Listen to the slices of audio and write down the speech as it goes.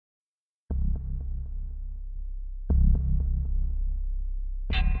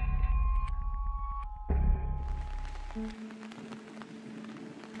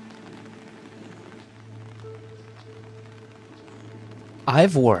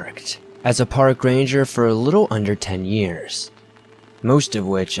I've worked as a park ranger for a little under 10 years, most of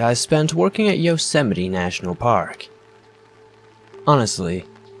which I spent working at Yosemite National Park. Honestly,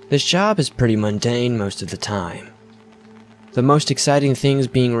 this job is pretty mundane most of the time. The most exciting things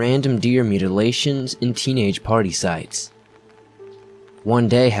being random deer mutilations and teenage party sites. One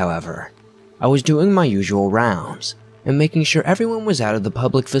day, however, I was doing my usual rounds and making sure everyone was out of the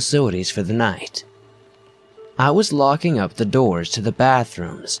public facilities for the night. I was locking up the doors to the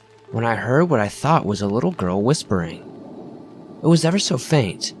bathrooms when I heard what I thought was a little girl whispering. It was ever so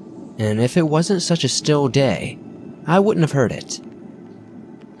faint, and if it wasn't such a still day, I wouldn't have heard it.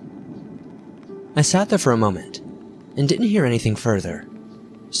 I sat there for a moment and didn't hear anything further,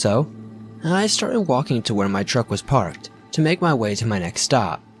 so I started walking to where my truck was parked to make my way to my next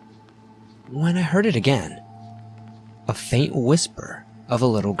stop. When I heard it again, a faint whisper of a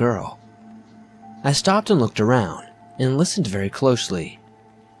little girl. I stopped and looked around and listened very closely.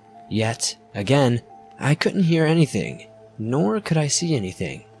 Yet, again, I couldn't hear anything, nor could I see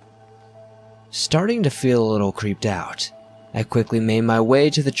anything. Starting to feel a little creeped out, I quickly made my way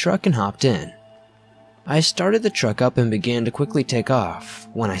to the truck and hopped in. I started the truck up and began to quickly take off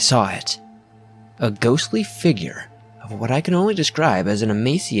when I saw it. A ghostly figure of what I can only describe as an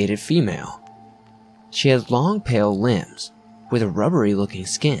emaciated female. She had long pale limbs with a rubbery looking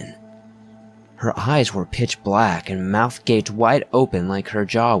skin. Her eyes were pitch black and mouth gaped wide open like her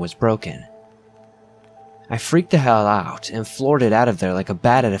jaw was broken. I freaked the hell out and floored it out of there like a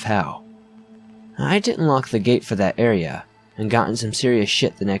bat out of hell. I didn't lock the gate for that area and got in some serious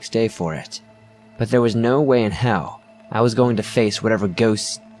shit the next day for it. But there was no way in hell I was going to face whatever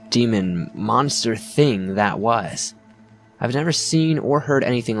ghost, demon, monster thing that was. I've never seen or heard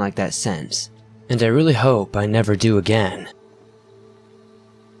anything like that since, and I really hope I never do again.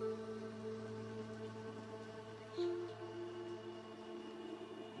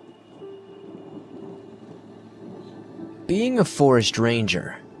 Being a forest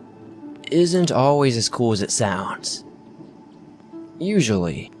ranger isn't always as cool as it sounds.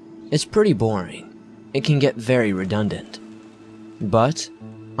 Usually, it's pretty boring. It can get very redundant. But,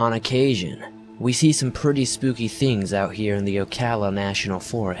 on occasion, we see some pretty spooky things out here in the Ocala National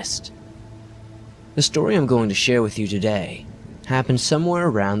Forest. The story I'm going to share with you today happened somewhere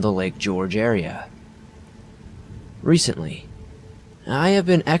around the Lake George area. Recently, I have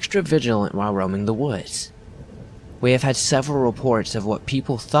been extra vigilant while roaming the woods. We have had several reports of what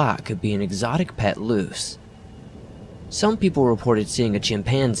people thought could be an exotic pet loose. Some people reported seeing a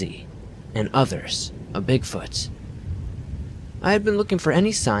chimpanzee, and others, a Bigfoot. I had been looking for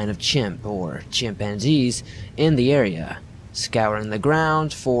any sign of chimp or chimpanzees in the area, scouring the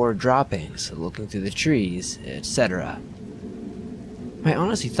ground for droppings, looking through the trees, etc. I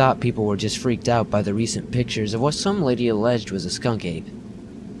honestly thought people were just freaked out by the recent pictures of what some lady alleged was a skunk ape.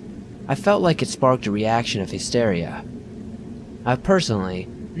 I felt like it sparked a reaction of hysteria. I've personally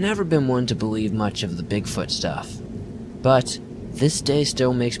never been one to believe much of the Bigfoot stuff, but this day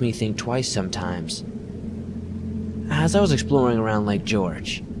still makes me think twice sometimes. As I was exploring around Lake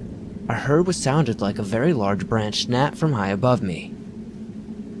George, I heard what sounded like a very large branch snap from high above me.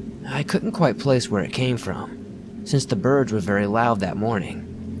 I couldn't quite place where it came from, since the birds were very loud that morning.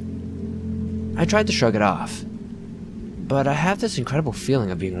 I tried to shrug it off, but I have this incredible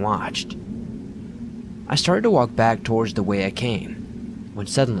feeling of being watched. I started to walk back towards the way I came, when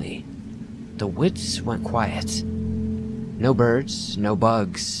suddenly, the woods went quiet. No birds, no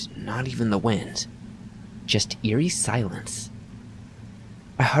bugs, not even the wind. Just eerie silence.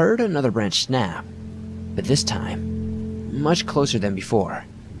 I heard another branch snap, but this time, much closer than before.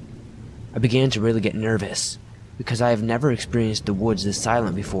 I began to really get nervous, because I have never experienced the woods this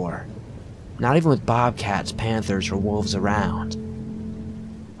silent before. Not even with bobcats, panthers, or wolves around.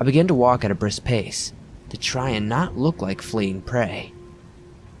 I began to walk at a brisk pace, to try and not look like fleeing prey.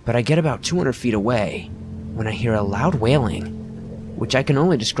 But I get about 200 feet away, when I hear a loud wailing, which I can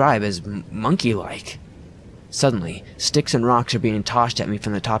only describe as monkey-like. Suddenly, sticks and rocks are being tossed at me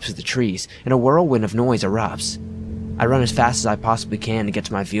from the tops of the trees, and a whirlwind of noise erupts. I run as fast as I possibly can to get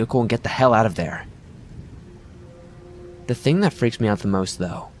to my vehicle and get the hell out of there. The thing that freaks me out the most,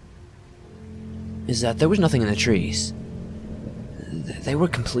 though, is that there was nothing in the trees. They were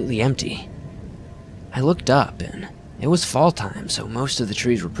completely empty. I looked up, and it was fall time, so most of the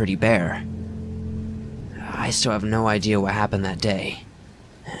trees were pretty bare. I still have no idea what happened that day,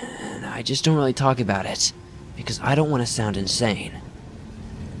 and I just don't really talk about it, because I don't want to sound insane.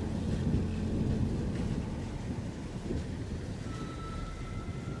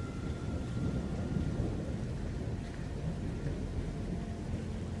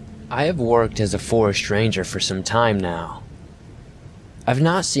 I have worked as a forest ranger for some time now. I've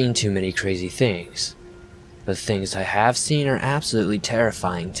not seen too many crazy things, but things I have seen are absolutely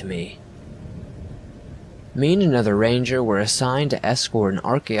terrifying to me. Me and another ranger were assigned to escort an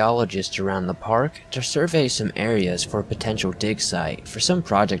archaeologist around the park to survey some areas for a potential dig site for some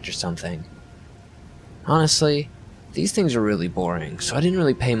project or something. Honestly, these things are really boring, so I didn't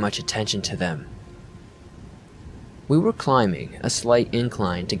really pay much attention to them. We were climbing a slight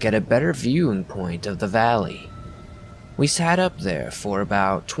incline to get a better viewing point of the valley. We sat up there for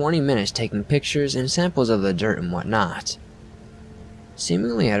about 20 minutes taking pictures and samples of the dirt and whatnot.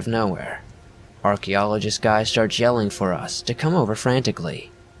 Seemingly out of nowhere, archaeologist guy starts yelling for us to come over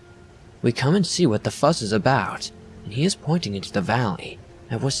frantically. We come and see what the fuss is about, and he is pointing into the valley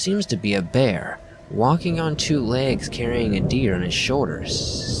at what seems to be a bear walking on 2 legs carrying a deer on his shoulders,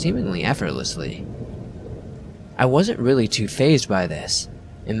 seemingly effortlessly. I wasn't really too fazed by this,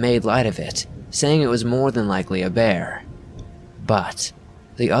 and made light of it, saying it was more than likely a bear. But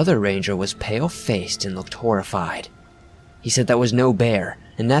the other ranger was pale-faced and looked horrified. He said that was no bear,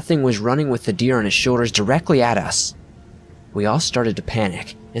 and that thing was running with the deer on his shoulders directly at us. We all started to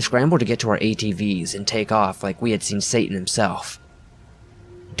panic, and scrambled to get to our ATVs and take off like we had seen Satan himself.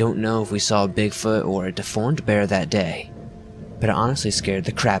 Don't know if we saw a Bigfoot or a deformed bear that day, but it honestly scared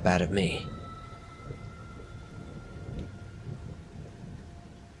the crap out of me.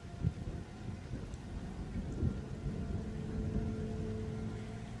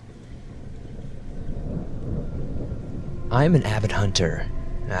 I'm an avid hunter.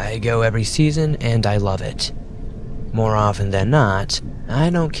 I go every season and I love it. More often than not, I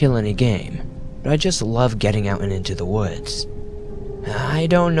don't kill any game, but I just love getting out and into the woods. I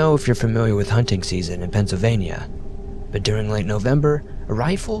don't know if you're familiar with hunting season in Pennsylvania, but during late November,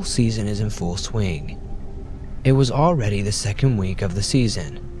 rifle season is in full swing. It was already the 2nd week of the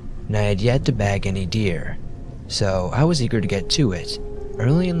season, and I had yet to bag any deer, so I was eager to get to it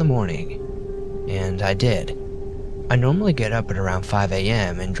early in the morning, and I did. I normally get up at around 5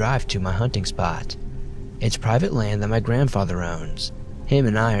 a.m. and drive to my hunting spot. It's private land that my grandfather owns. Him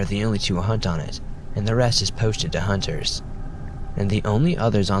and I are the only 2 who hunt on it, and the rest is posted to hunters. And the only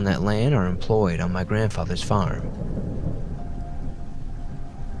others on that land are employed on my grandfather's farm.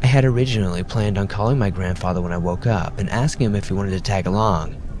 I had originally planned on calling my grandfather when I woke up and asking him if he wanted to tag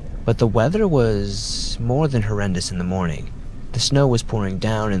along, but the weather was more than horrendous in the morning. The snow was pouring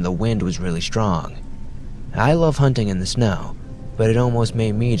down and the wind was really strong. I love hunting in the snow, but it almost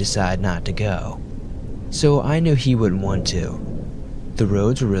made me decide not to go. So I knew he wouldn't want to. The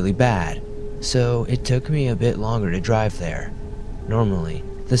roads were really bad, so it took me a bit longer to drive there. Normally,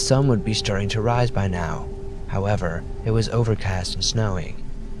 the sun would be starting to rise by now. However, it was overcast and snowing.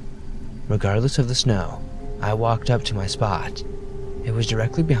 Regardless of the snow, I walked up to my spot. It was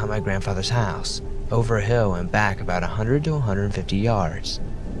directly behind my grandfather's house, over a hill and back about 100 to 150 yards.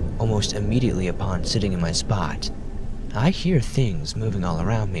 Almost immediately upon sitting in my spot, I hear things moving all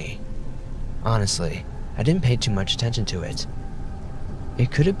around me. Honestly, I didn't pay too much attention to it.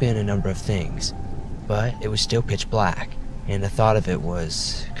 It could have been a number of things, but it was still pitch black, and the thought of it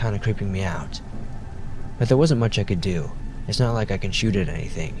was kind of creeping me out. But there wasn't much I could do. It's not like I can shoot at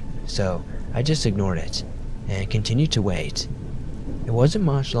anything, so I just ignored it, and continued to wait. It wasn't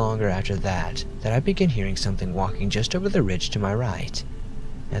much longer after that I began hearing something walking just over the ridge to my right.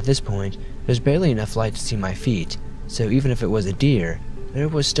 At this point, there's barely enough light to see my feet, so even if it was a deer, there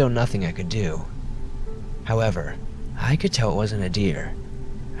was still nothing I could do. However, I could tell it wasn't a deer.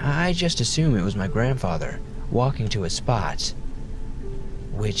 I just assumed it was my grandfather, walking to his spot,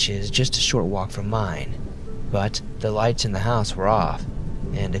 which is just a short walk from mine. But the lights in the house were off,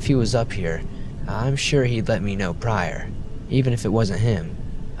 and if he was up here, I'm sure he'd let me know prior, even if it wasn't him.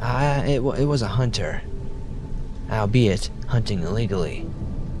 It was a hunter, albeit hunting illegally.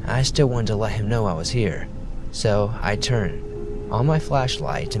 I still wanted to let him know I was here, so I turned on my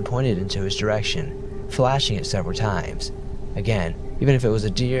flashlight and pointed into his direction, flashing it several times. Again, even if it was a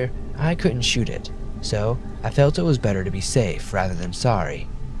deer, I couldn't shoot it, so I felt it was better to be safe rather than sorry.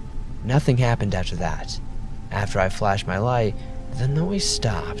 Nothing happened after that. After I flashed my light, the noise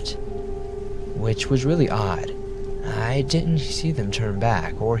stopped, which was really odd. I didn't see them turn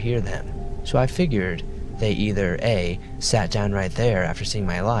back or hear them, so I figured they either A, sat down right there after seeing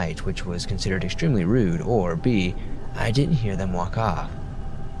my light, which was considered extremely rude, or B, I didn't hear them walk off.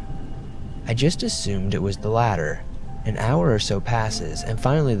 I just assumed it was the latter. An hour or so passes, and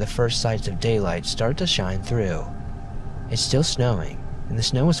finally the first sights of daylight start to shine through. It's still snowing, and the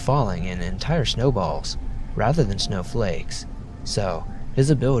snow is falling in entire snowballs, rather than snowflakes, so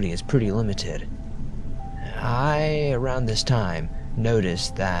visibility is pretty limited. Around this time,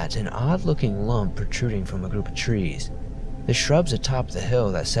 noticed that an odd-looking lump protruding from a group of trees. The shrubs atop the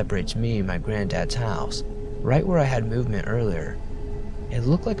hill that separates me and my granddad's house, right where I had movement earlier. It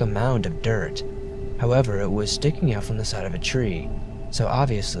looked like a mound of dirt. However, it was sticking out from the side of a tree, so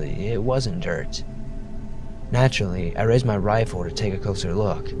obviously it wasn't dirt. Naturally, I raised my rifle to take a closer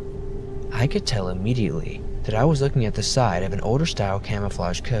look. I could tell immediately that I was looking at the side of an older style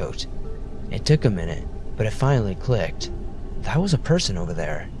camouflage coat. It took a minute, but it finally clicked. That was a person over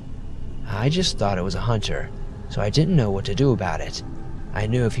there. I just thought it was a hunter, so I didn't know what to do about it. I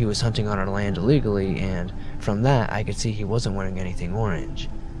knew if he was hunting on our land illegally, and from that I could see he wasn't wearing anything orange,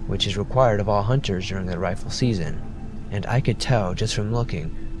 which is required of all hunters during the rifle season, and I could tell just from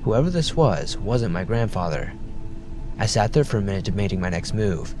looking whoever this wasn't my grandfather. I sat there for a minute debating my next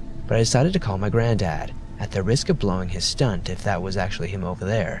move, but I decided to call my granddad, at the risk of blowing his stunt if that was actually him over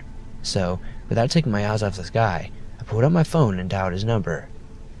there. So, without taking my eyes off this guy, I pulled out my phone and dialed his number.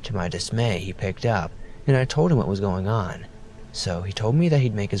 To my dismay, he picked up, and I told him what was going on. So he told me that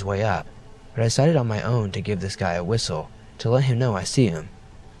he'd make his way up, but I decided on my own to give this guy a whistle to let him know I see him.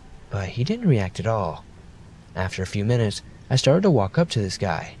 But he didn't react at all. After a few minutes, I started to walk up to this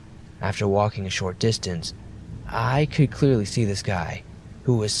guy. After walking a short distance, I could clearly see this guy,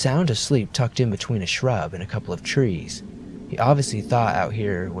 who was sound asleep tucked in between a shrub and a couple of trees. He obviously thought out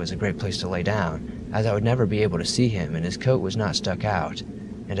here was a great place to lay down, as I would never be able to see him and his coat was not stuck out,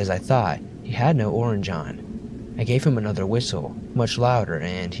 and as I thought, he had no orange on. I gave him another whistle, much louder,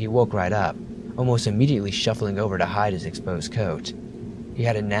 and he woke right up, almost immediately shuffling over to hide his exposed coat. He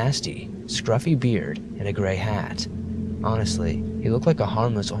had a nasty, scruffy beard and a gray hat. Honestly, he looked like a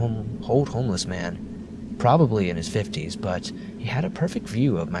harmless old homeless man, probably in his 50s, but he had a perfect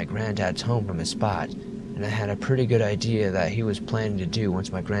view of my granddad's home from his spot, and I had a pretty good idea that he was planning to do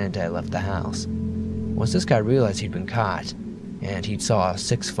once my granddad left the house. Once this guy realized he'd been caught, and he saw a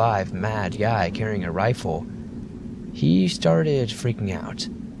 6'5" mad guy carrying a rifle, he started freaking out.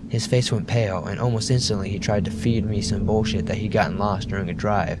 His face went pale, and almost instantly he tried to feed me some bullshit that he'd gotten lost during a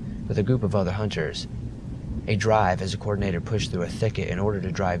drive with a group of other hunters. A drive is a coordinated push through a thicket in order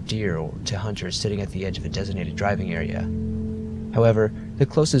to drive deer to hunters sitting at the edge of a designated driving area. However, the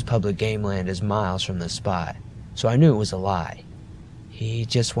closest public game land is miles from this spot, so I knew it was a lie. He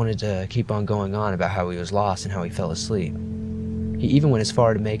just wanted to keep on going on about how he was lost and how he fell asleep. He even went as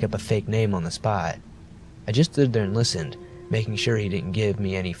far to make up a fake name on the spot. I just stood there and listened, making sure he didn't give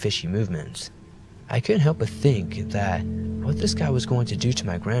me any fishy movements. I couldn't help but think that what this guy was going to do to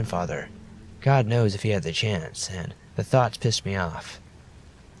my grandfather, God knows if he had the chance, and the thoughts pissed me off.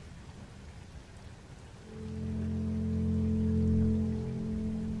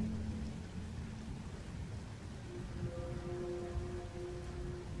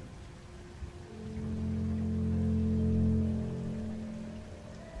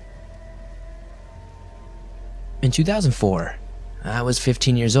 In 2004, I was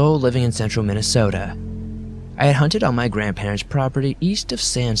 15 years old living in central Minnesota. I had hunted on my grandparents' property east of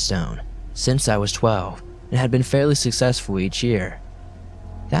Sandstone since I was 12 and had been fairly successful each year.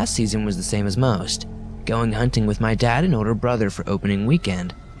 That season was the same as most, going hunting with my dad and older brother for opening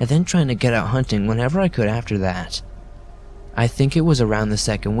weekend and then trying to get out hunting whenever I could after that. I think it was around the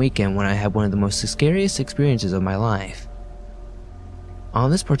second weekend when I had one of the most scariest experiences of my life.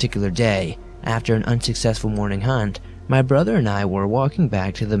 On this particular day, after an unsuccessful morning hunt, my brother and I were walking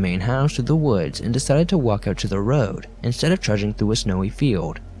back to the main house through the woods and decided to walk out to the road instead of trudging through a snowy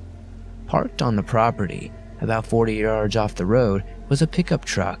field. Parked on the property, about 40 yards off the road, was a pickup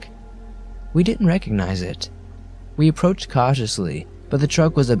truck. We didn't recognize it. We approached cautiously, but the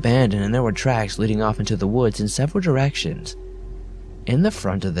truck was abandoned and there were tracks leading off into the woods in several directions. In the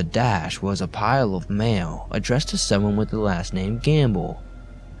front of the dash was a pile of mail addressed to someone with the last name Gamble,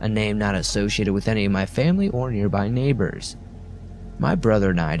 a name not associated with any of my family or nearby neighbors. My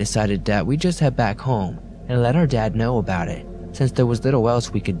brother and I decided that we'd just head back home and let our dad know about it, since there was little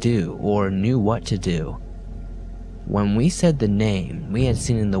else we could do or knew what to do. When we said the name we had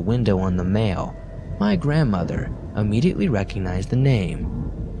seen in the window on the mail, my grandmother immediately recognized the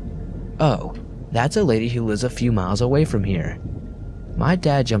name. "Oh, that's a lady who lives a few miles away from here." My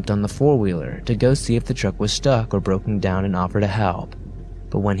dad jumped on the four-wheeler to go see if the truck was stuck or broken down and offer to help.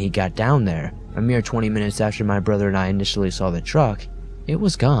 But when he got down there, a mere 20 minutes after my brother and I initially saw the truck, it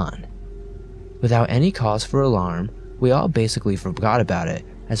was gone. Without any cause for alarm, we all basically forgot about it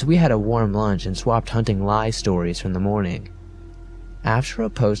as we had a warm lunch and swapped hunting lie stories from the morning. After a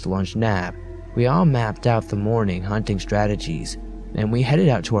post-lunch nap, we all mapped out the morning hunting strategies, and we headed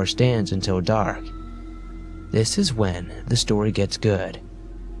out to our stands until dark. This is when the story gets good.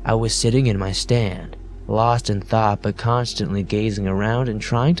 I was sitting in my stand, lost in thought but constantly gazing around and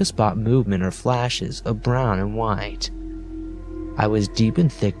trying to spot movement or flashes of brown and white. I was deep in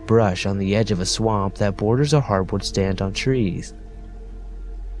thick brush on the edge of a swamp that borders a hardwood stand on trees.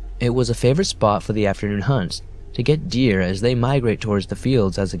 It was a favorite spot for the afternoon hunts to get deer as they migrate towards the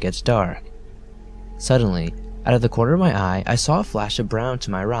fields as it gets dark. Suddenly, out of the corner of my eye, I saw a flash of brown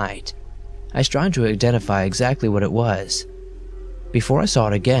to my right. I strove to identify exactly what it was, before I saw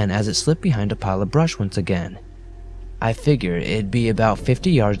it again as it slipped behind a pile of brush once again. I figured it'd be about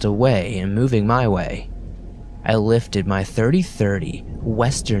 50 yards away and moving my way. I lifted my 30-30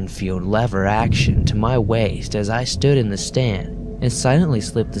 Western Field lever action to my waist as I stood in the stand and silently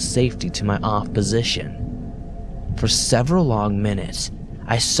slipped the safety to my off position. For several long minutes,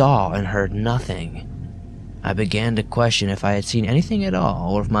 I saw and heard nothing. I began to question if I had seen anything at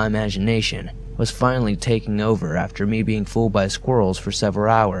all or if my imagination was finally taking over after me being fooled by squirrels for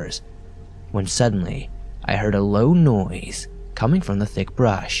several hours, when suddenly I heard a low noise coming from the thick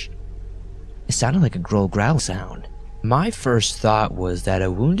brush. It sounded like a growl sound. My first thought was that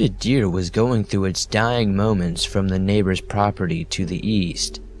a wounded deer was going through its dying moments from the neighbor's property to the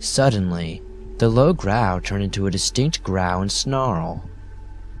east. Suddenly, the low growl turned into a distinct growl and snarl.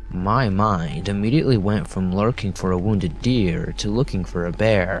 My mind immediately went from lurking for a wounded deer to looking for a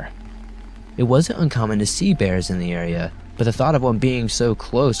bear. It wasn't uncommon to see bears in the area, but the thought of one being so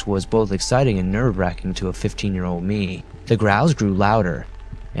close was both exciting and nerve-wracking to a 15-year-old me. The growls grew louder,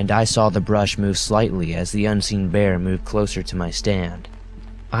 and I saw the brush move slightly as the unseen bear moved closer to my stand.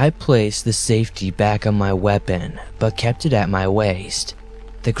 I placed the safety back on my weapon, but kept it at my waist.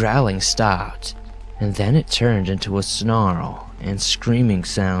 The growling stopped, and then it turned into a snarl and screaming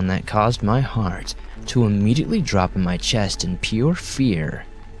sound that caused my heart to immediately drop in my chest in pure fear.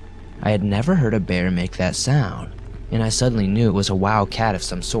 I had never heard a bear make that sound, and I suddenly knew it was a wild cat of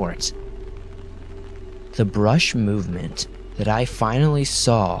some sort. The brush movement that I finally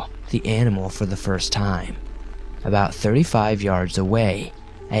saw the animal for the first time. About 35 yards away,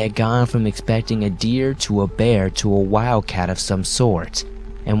 I had gone from expecting a deer to a bear to a wildcat of some sort,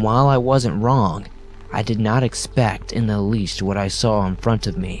 and while I wasn't wrong, I did not expect in the least what I saw in front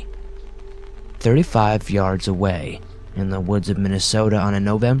of me. 35 yards away, in the woods of Minnesota on a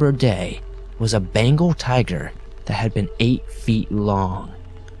November day, was a Bengal tiger that had been 8 feet long,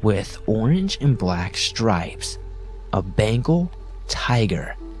 with orange and black stripes. A Bengal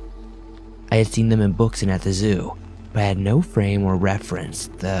tiger. I had seen them in books and at the zoo, but I had no frame or reference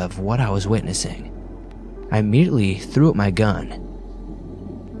of what I was witnessing. I immediately threw up my gun.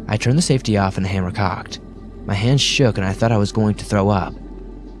 I turned the safety off and the hammer cocked. My hands shook and I thought I was going to throw up.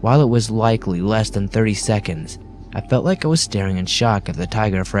 While it was likely less than 30 seconds, I felt like I was staring in shock at the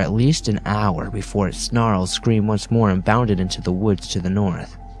tiger for at least an hour before it snarled, screamed once more, and bounded into the woods to the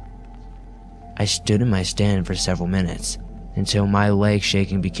north. I stood in my stand for several minutes, until my leg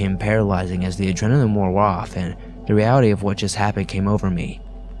shaking became paralyzing as the adrenaline wore off and the reality of what just happened came over me.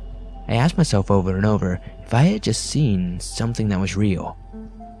 I asked myself over and over if I had just seen something that was real.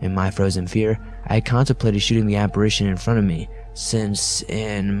 In my frozen fear, I had contemplated shooting the apparition in front of me, since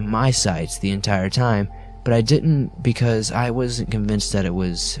in my sights the entire time, but I didn't because I wasn't convinced that it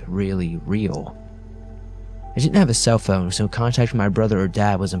was really real. I didn't have a cell phone, so contacting my brother or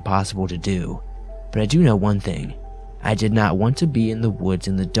dad was impossible to do. But I do know one thing. I did not want to be in the woods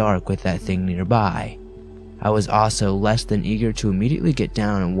in the dark with that thing nearby. I was also less than eager to immediately get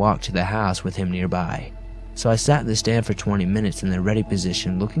down and walk to the house with him nearby. So I sat in the stand for 20 minutes in the ready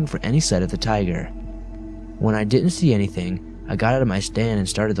position looking for any sight of the tiger. When I didn't see anything, I got out of my stand and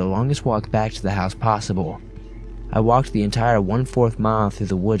started the longest walk back to the house possible. I walked the entire 1/4 mile through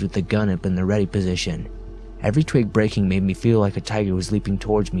the woods with the gun up in the ready position. Every twig breaking made me feel like a tiger was leaping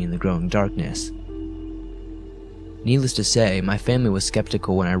towards me in the growing darkness. Needless to say, my family was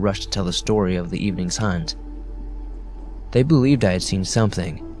skeptical when I rushed to tell the story of the evening's hunt. They believed I had seen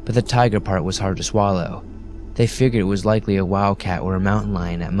something, but the tiger part was hard to swallow. They figured it was likely a wildcat or a mountain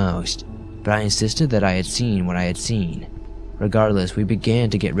lion at most, but I insisted that I had seen what I had seen. Regardless, we began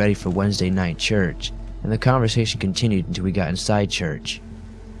to get ready for Wednesday night church, and the conversation continued until we got inside church.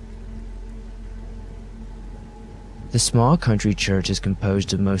 The small country church is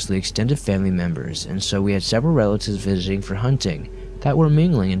composed of mostly extended family members, and so we had several relatives visiting for hunting that were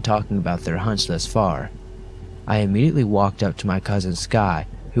mingling and talking about their hunts thus far. I immediately walked up to my cousin Sky,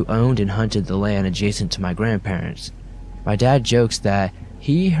 who owned and hunted the land adjacent to my grandparents. My dad jokes that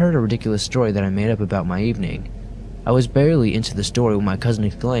he heard a ridiculous story that I made up about my evening. I was barely into the story when my cousin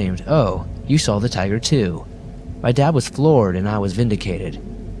exclaimed, "Oh, you saw the tiger too." My dad was floored and I was vindicated.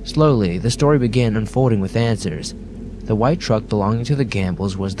 Slowly, the story began unfolding with answers. The white truck belonging to the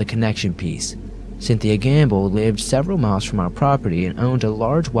Gambles was the connection piece. Cynthia Gamble lived several miles from our property and owned a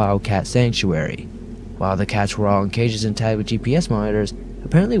large wildcat sanctuary. While the cats were all in cages and tagged with GPS monitors,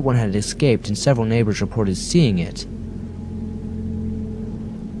 apparently one had escaped and several neighbors reported seeing it.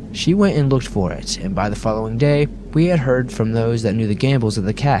 She went and looked for it, and by the following day, we had heard from those that knew the Gambles that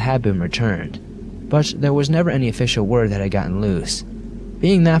the cat had been returned. But there was never any official word that had gotten loose.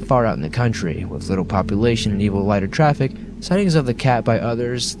 Being that far out in the country, with little population and evil lighter traffic, sightings of the cat by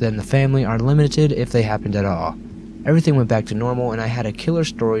others than the family are limited if they happened at all. Everything went back to normal, and I had a killer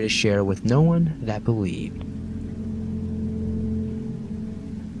story to share with no one that believed.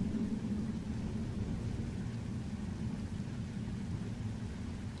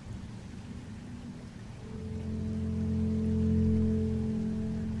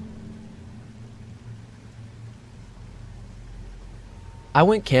 I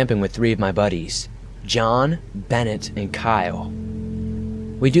went camping with 3 of my buddies, John, Bennett, and Kyle.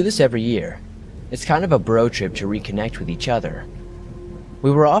 We do this every year. It's kind of a bro trip to reconnect with each other. We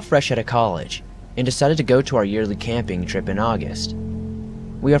were all fresh out of college and decided to go to our yearly camping trip in August.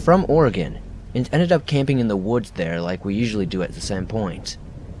 We are from Oregon and ended up camping in the woods there like we usually do at the same point.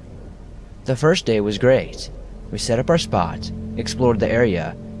 The first day was great. We set up our spot, explored the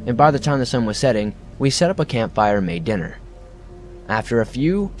area, and by the time the sun was setting, we set up a campfire and made dinner. After a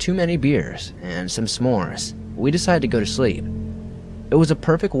few too many beers and some s'mores, we decided to go to sleep. It was a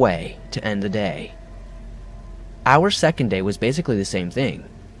perfect way to end the day. Our second day was basically the same thing.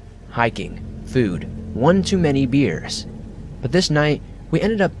 Hiking, food, one too many beers. But this night, we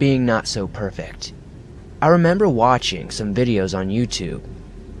ended up being not so perfect. I remember watching some videos on YouTube,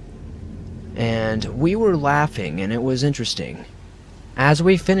 and we were laughing and it was interesting. As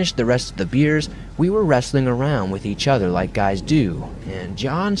we finished the rest of the beers, we were wrestling around with each other like guys do, and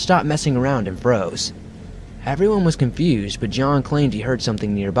John stopped messing around and froze. Everyone was confused, but John claimed he heard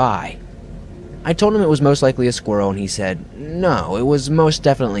something nearby. I told him it was most likely a squirrel, and he said, no, it was most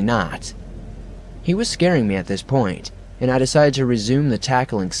definitely not. He was scaring me at this point, and I decided to resume the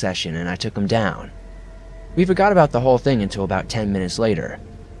tackling session, and I took him down. We forgot about the whole thing until about 10 minutes later.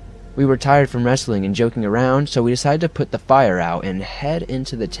 We were tired from wrestling and joking around, so we decided to put the fire out and head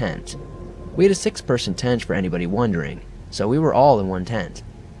into the tent. We had a 6-person tent for anybody wondering, so we were all in one tent.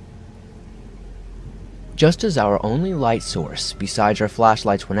 Just as our only light source besides our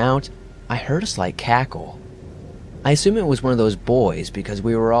flashlights went out, I heard a slight cackle. I assume it was one of those boys because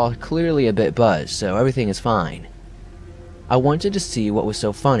we were all clearly a bit buzzed, so everything is fine. I wanted to see what was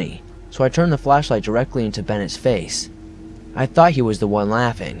so funny, so I turned the flashlight directly into Bennett's face. I thought he was the one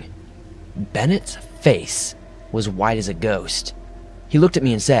laughing. Bennett's face was white as a ghost. He looked at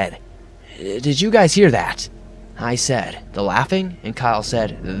me and said, "Did you guys hear that?" I said, "The laughing?" And Kyle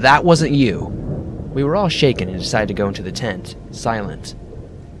said, "That wasn't you." We were all shaken and decided to go into the tent, silent.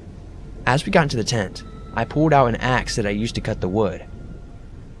 As we got into the tent, I pulled out an axe that I used to cut the wood.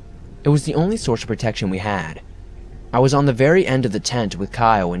 It was the only source of protection we had. I was on the very end of the tent with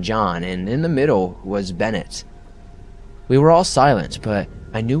Kyle and John, and in the middle was Bennett. We were all silent, but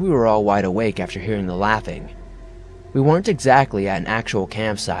I knew we were all wide awake after hearing the laughing. We weren't exactly at an actual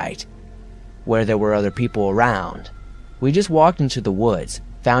campsite, where there were other people around. We just walked into the woods,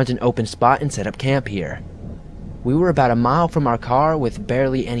 found an open spot and set up camp here. We were about a mile from our car with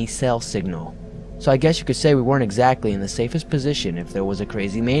barely any cell signal, so I guess you could say we weren't exactly in the safest position if there was a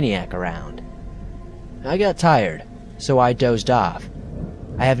crazy maniac around. I got tired, so I dozed off.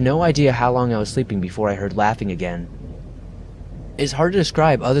 I have no idea how long I was sleeping before I heard laughing again. It's hard to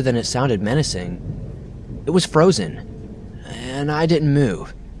describe other than it sounded menacing. It was frozen, and I didn't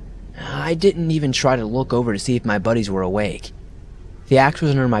move. I didn't even try to look over to see if my buddies were awake. The axe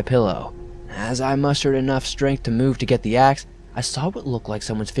was under my pillow. As I mustered enough strength to move to get the axe, I saw what looked like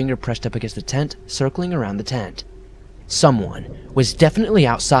someone's finger pressed up against the tent, circling around the tent. Someone was definitely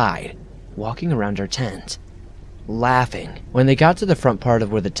outside, walking around our tent, laughing. When they got to the front part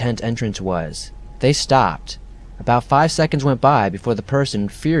of where the tent entrance was, they stopped. About 5 seconds went by before the person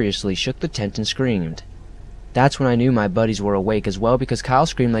furiously shook the tent and screamed. That's when I knew my buddies were awake as well, because Kyle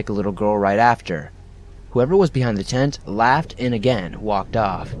screamed like a little girl right after. Whoever was behind the tent laughed and again walked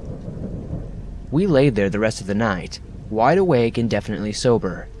off. We laid there the rest of the night, wide awake and definitely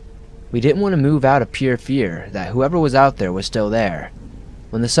sober. We didn't want to move out of pure fear that whoever was out there was still there.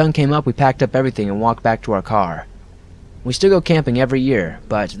 When the sun came up, we packed up everything and walked back to our car. We still go camping every year,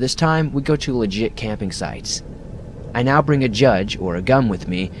 but this time we go to legit camping sites. I now bring a judge or a gun with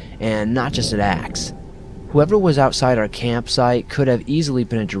me, and not just an axe. Whoever was outside our campsite could have easily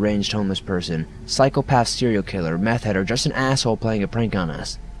been a deranged homeless person, psychopath serial killer, meth head, or just an asshole playing a prank on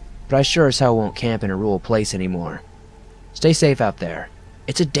us. But I sure as hell won't camp in a rural place anymore. Stay safe out there.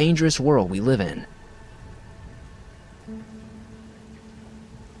 It's a dangerous world we live in.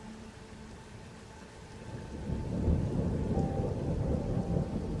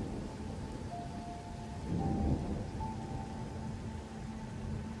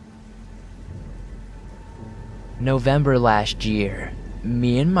 November last year,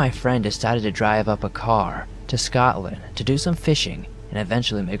 me and my friend decided to drive up a car to Scotland to do some fishing and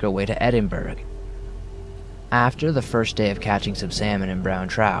eventually make our way to Edinburgh. After the first day of catching some salmon and brown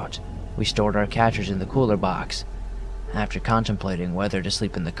trout, we stored our catchers in the cooler box. After contemplating whether to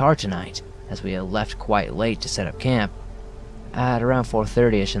sleep in the car tonight, as we had left quite late to set up camp, at around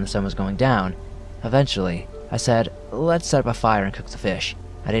 4:30ish and the sun was going down, eventually I said, let's set up a fire and cook the fish.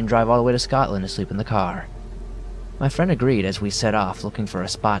 I didn't drive all the way to Scotland to sleep in the car. My friend agreed as we set off looking for a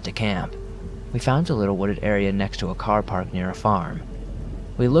spot to camp. We found a little wooded area next to a car park near a farm.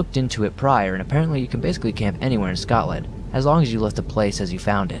 We looked into it prior, and apparently you can basically camp anywhere in Scotland as long as you left the place as you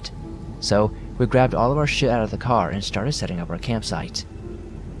found it. So we grabbed all of our shit out of the car and started setting up our campsite.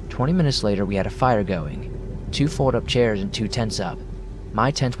 20 minutes later we had a fire going, 2 fold-up chairs and 2 tents up.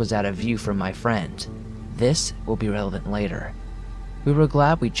 My tent was out of view from my friend. This will be relevant later. We were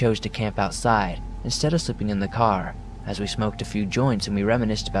glad we chose to camp outside instead of sleeping in the car, as we smoked a few joints and we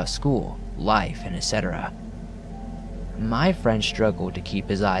reminisced about school, life, and etc. My friend struggled to keep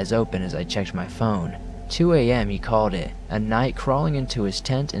his eyes open as I checked my phone. 2 a.m. he called it, a night crawling into his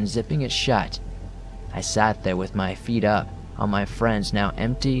tent and zipping it shut. I sat there with my feet up on my friend's now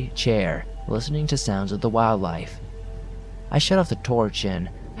empty chair, listening to sounds of the wildlife. I shut off the torch and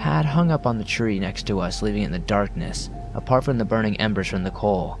had hung up on the tree next to us, leaving it in the darkness, apart from the burning embers from the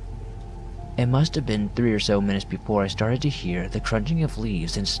coal. It must have been 3 or so minutes before I started to hear the crunching of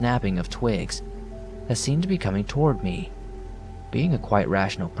leaves and snapping of twigs that seemed to be coming toward me. Being a quite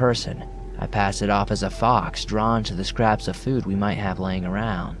rational person, I passed it off as a fox drawn to the scraps of food we might have laying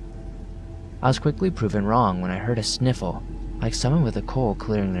around. I was quickly proven wrong when I heard a sniffle, like someone with a cold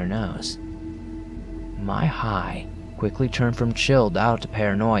clearing their nose. My high quickly turned from chilled out to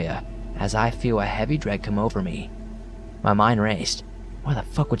paranoia as I feel a heavy dread come over me. My mind raced. Why the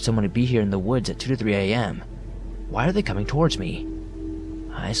fuck would someone be here in the woods at 2 to 3 a.m.? Why are they coming towards me?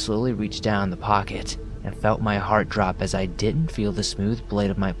 I slowly reached down the pocket and felt my heart drop as I didn't feel the smooth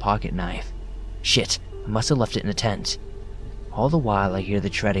blade of my pocket knife. Shit, I must have left it in the tent. All the while I hear the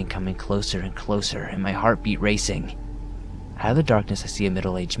treading coming closer and closer and my heartbeat racing. Out of the darkness I see a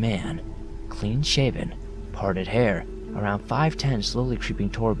middle-aged man, clean-shaven, parted hair, around 5'10", slowly creeping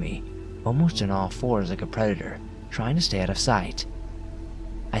toward me, almost on all fours like a predator, trying to stay out of sight.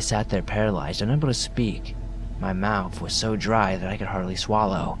 I sat there paralyzed, unable to speak. My mouth was so dry that I could hardly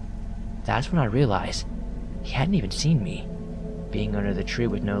swallow. That's when I realized he hadn't even seen me. Being under the tree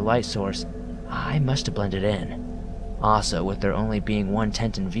with no light source, I must have blended in. Also, with there only being one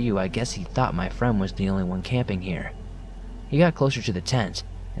tent in view, I guess he thought my friend was the only one camping here. He got closer to the tent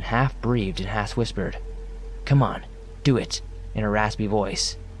and half breathed and half whispered, "Come on, do it," in a raspy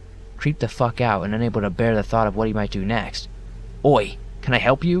voice. Creeped the fuck out and unable to bear the thought of what he might do next. "Oi, can I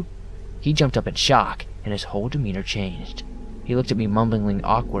help you?" He jumped up in shock and his whole demeanor changed. He looked at me mumbling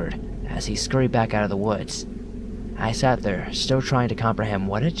awkward as he scurried back out of the woods. I sat there, still trying to comprehend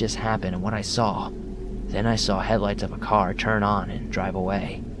what had just happened and what I saw. Then I saw headlights of a car turn on and drive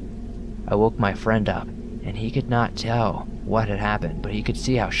away. I woke my friend up, and he could not tell what had happened, but he could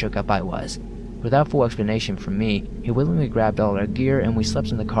see how shook up I was. Without full explanation from me, he willingly grabbed all our gear and we slept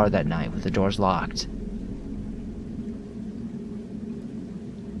in the car that night with the doors locked.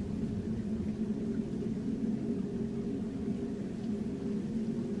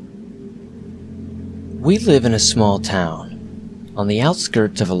 We live in a small town, on the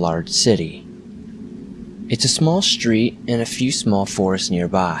outskirts of a large city. It's a small street and a few small forests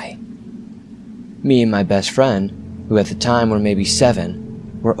nearby. Me and my best friend, who at the time were maybe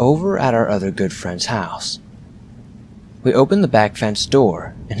 7, were over at our other good friend's house. We opened the back fence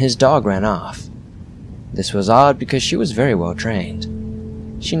door and his dog ran off. This was odd because she was very well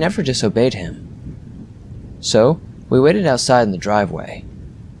trained. She never disobeyed him. So, we waited outside in the driveway.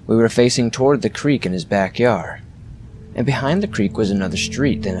 We were facing toward the creek in his backyard, and behind the creek was another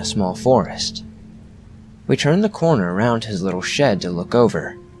street, then a small forest. We turned the corner around his little shed to look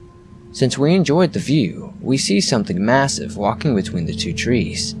over. Since we enjoyed the view, we see something massive walking between the 2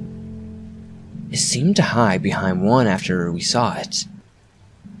 trees. It seemed to hide behind one after we saw it.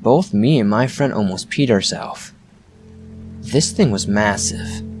 Both me and my friend almost peed ourselves. This thing was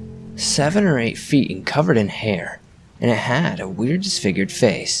massive, 7 or 8 feet and covered in hair, and it had a weird disfigured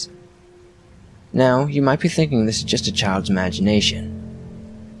face. Now, you might be thinking this is just a child's imagination,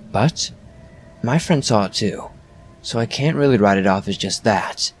 but my friend saw it too, so I can't really write it off as just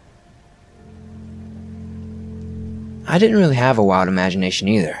that. I didn't really have a wild imagination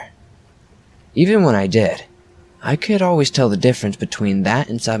either. Even when I did, I could always tell the difference between that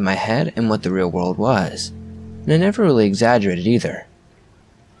inside my head and what the real world was, and I never really exaggerated either.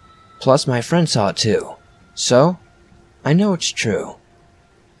 Plus, my friend saw it too, So, I know it's true.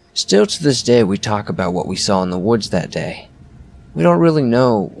 Still to this day we talk about what we saw in the woods that day. We don't really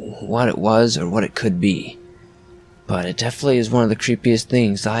know what it was or what it could be, but it definitely is one of the creepiest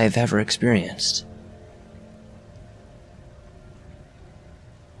things I have ever experienced.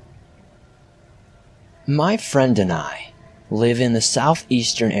 My friend and I live in the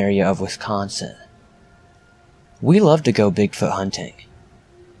southeastern area of Wisconsin. We love to go Bigfoot hunting.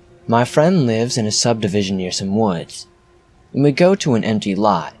 My friend lives in a subdivision near some woods, and we go to an empty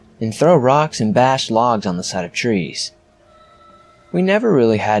lot and throw rocks and bash logs on the side of trees. We never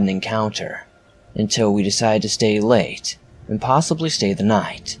really had an encounter until we decided to stay late and possibly stay the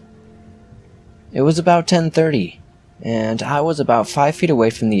night. It was about 10:30, and I was about 5 feet away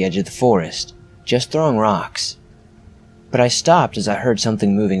from the edge of the forest, just throwing rocks. But I stopped as I heard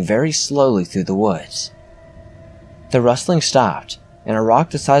something moving very slowly through the woods. The rustling stopped, and a rock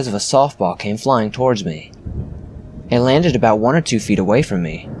the size of a softball came flying towards me. It landed about 1 or 2 feet away from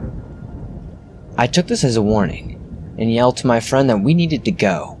me. I took this as a warning, and yelled to my friend that we needed to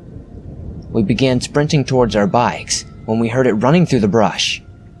go. We began sprinting towards our bikes when we heard it running through the brush.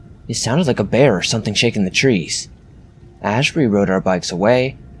 It sounded like a bear or something shaking the trees. As we rode our bikes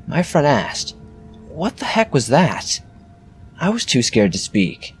away, my friend asked, "What the heck was that?" I was too scared to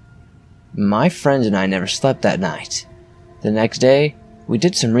speak. My friend and I never slept that night. The next day, we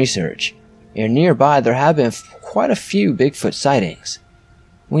did some research, and nearby there have been quite a few Bigfoot sightings.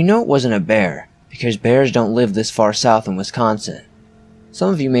 We know it wasn't a bear, because bears don't live this far south in Wisconsin. Some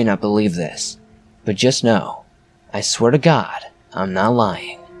of you may not believe this, but just know, I swear to God, I'm not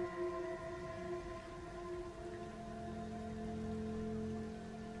lying.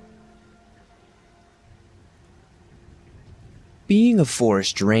 Being a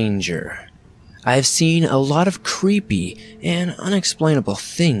forest ranger, I have seen a lot of creepy and unexplainable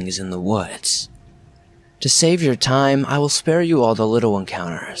things in the woods. To save your time, I will spare you all the little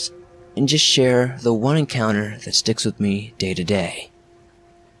encounters, and just share the one encounter that sticks with me day to day.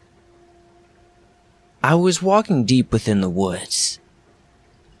 I was walking deep within the woods.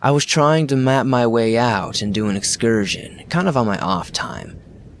 I was trying to map my way out and do an excursion, kind of on my off time.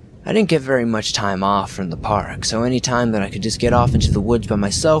 I didn't get very much time off from the park, so any time that I could just get off into the woods by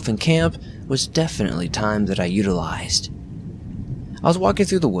myself and camp was definitely time that I utilized. I was walking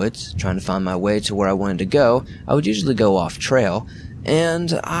through the woods, trying to find my way to where I wanted to go. I would usually go off trail,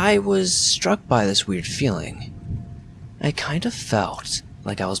 and I was struck by this weird feeling. I kind of felt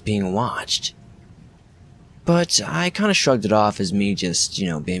like I was being watched. But I kind of shrugged it off as me just,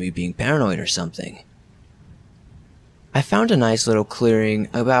 maybe being paranoid or something. I found a nice little clearing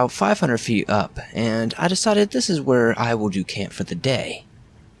about 500 feet up, and I decided this is where I will do camp for the day.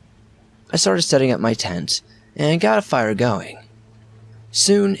 I started setting up my tent, and got a fire going.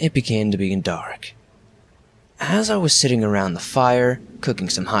 Soon it began to be dark. As I was sitting around the fire, cooking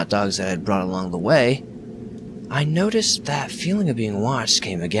some hot dogs that I had brought along the way, I noticed that feeling of being watched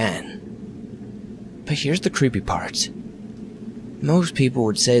came again. But here's the creepy part. Most people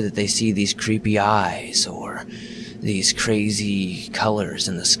would say that they see these creepy eyes, or these crazy colors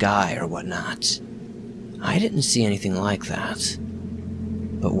in the sky or whatnot. I didn't see anything like that.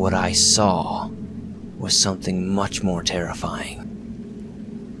 But what I saw was something much more terrifying.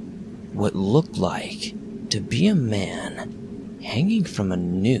 What looked like to be a man hanging from a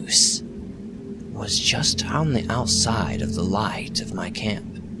noose was just on the outside of the light of my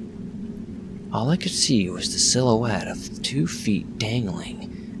camp. All I could see was the silhouette of 2 feet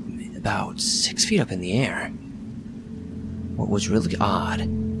dangling about 6 feet up in the air. What was really odd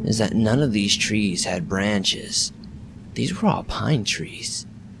is that none of these trees had branches. These were all pine trees.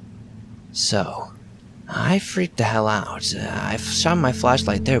 So, I freaked the hell out. I shot my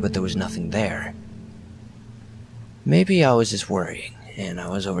flashlight there, but there was nothing there. Maybe I was just worrying, and I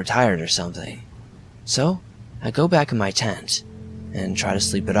was overtired or something. So, I go back in my tent, and try to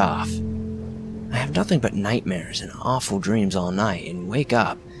sleep it off. I have nothing but nightmares and awful dreams all night, and wake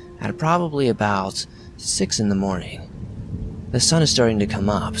up at probably about 6 in the morning. The sun is starting to come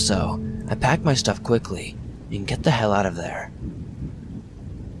up, so I pack my stuff quickly and get the hell out of there.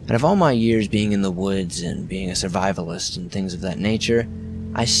 Out of all my years being in the woods and being a survivalist and things of that nature,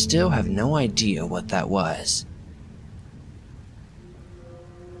 I still have no idea what that was.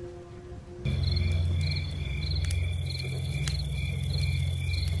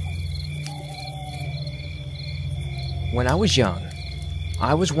 When I was young,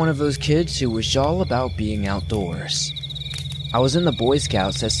 I was one of those kids who was all about being outdoors. I was in the Boy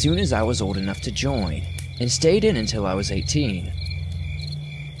Scouts as soon as I was old enough to join, and stayed in until I was 18.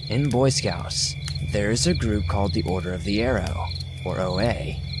 In Boy Scouts, there is a group called the Order of the Arrow, or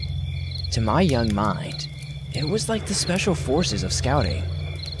OA. To my young mind, It was like the special forces of scouting,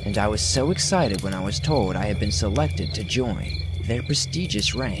 and I was so excited when I was told I had been selected to join their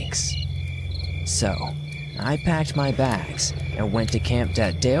prestigious ranks. So, I packed my bags and went to camp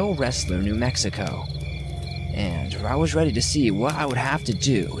at Dale Wrestler, New Mexico, and I was ready to see what I would have to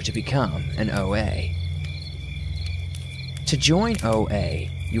do to become an OA. To join OA,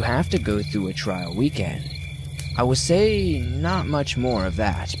 you have to go through a trial weekend. I would say not much more of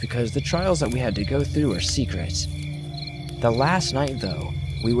that because the trials that we had to go through are secret. The last night though,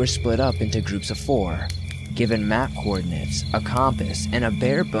 we were split up into groups of 4, given map coordinates, a compass, and a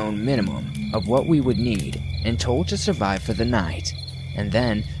bare bone minimum of what we would need, and told to survive for the night, and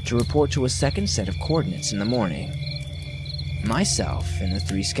then to report to a second set of coordinates in the morning. Myself and the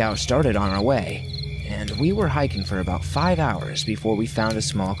 3 scouts started on our way, and we were hiking for about 5 hours before we found a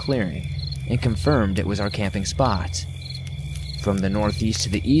small clearing and confirmed it was our camping spot. From the northeast to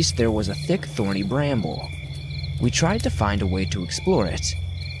the east there was a thick thorny bramble. We tried to find a way to explore it,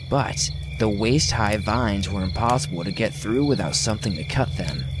 but the waist-high vines were impossible to get through without something to cut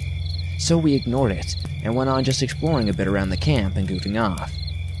them. So we ignored it and went on just exploring a bit around the camp and goofing off.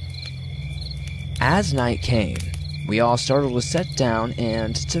 As night came, we all started to set down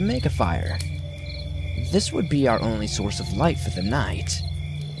and to make a fire. This would be our only source of light for the night.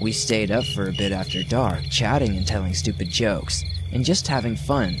 We stayed up for a bit after dark, chatting and telling stupid jokes, and just having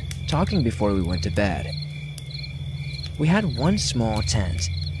fun, talking before we went to bed. We had one small tent,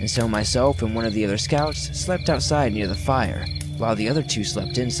 and so myself and one of the other scouts slept outside near the fire, while the other 2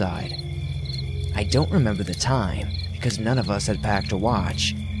 slept inside. I don't remember the time, because none of us had packed a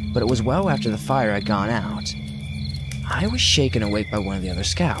watch, but it was well after the fire had gone out. I was shaken awake by one of the other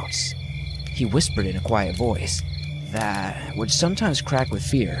scouts. He whispered in a quiet voice that would sometimes crack with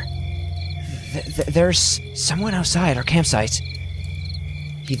fear. There's someone outside our campsite.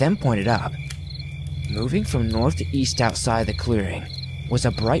 He then pointed up. Moving from north to east outside the clearing was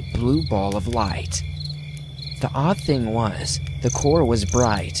a bright blue ball of light. The odd thing was, the core was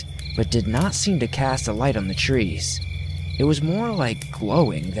bright, but did not seem to cast a light on the trees. It was more like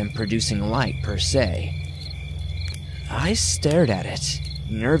glowing than producing light per se. I stared at it,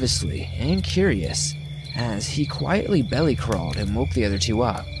 nervously and curious, as he quietly belly crawled and woke the other 2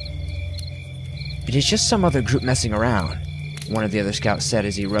 up. "It is just some other group messing around," one of the other scouts said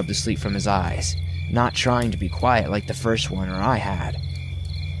as he rubbed the sleep from his eyes, not trying to be quiet like the first one or I had.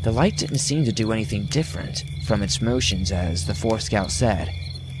 The light didn't seem to do anything different from its motions, as the 4th scout said.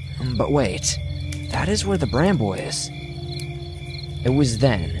 "But wait, that is where the bramble is." It was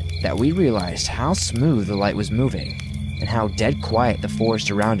then that we realized how smooth the light was moving, and how dead quiet the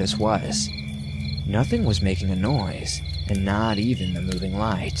forest around us was. Nothing was making a noise, and not even the moving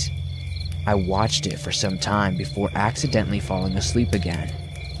light. I watched it for some time before accidentally falling asleep again.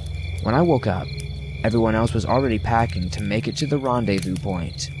 When I woke up, everyone else was already packing to make it to the rendezvous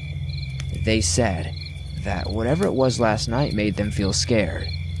point. They said that whatever it was last night made them feel scared,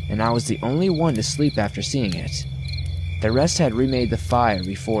 and I was the only one to sleep after seeing it. The rest had remade the fire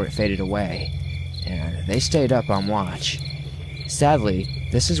before it faded away, and they stayed up on watch. Sadly,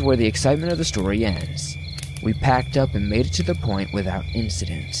 this is where the excitement of the story ends. We packed up and made it to the point without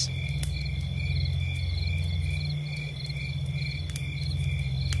incident.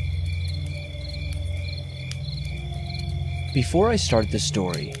 Before I start this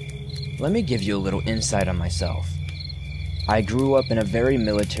story, let me give you a little insight on myself. I grew up in a very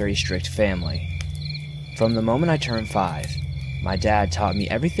military-strict family. From the moment I turned 5, my dad taught me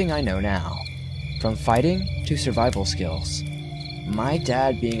everything I know now, from fighting to survival skills. My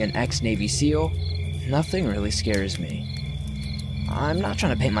dad being an ex-Navy SEAL, nothing really scares me. I'm not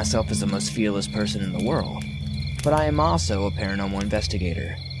trying to paint myself as the most fearless person in the world, but I am also a paranormal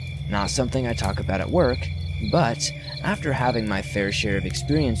investigator. Not something I talk about at work, but after having my fair share of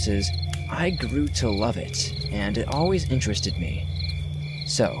experiences, I grew to love it, and it always interested me.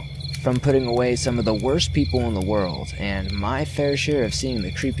 So, from putting away some of the worst people in the world and my fair share of seeing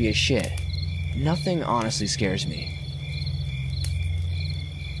the creepiest shit, nothing honestly scares me.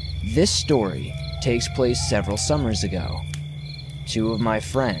 This story takes place several summers ago. 2 of my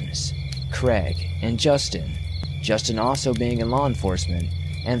friends, Craig and Justin also being in law enforcement,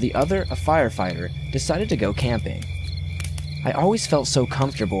 and the other a firefighter, decided to go camping. I always felt so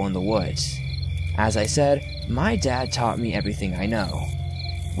comfortable in the woods. As I said, my dad taught me everything I know.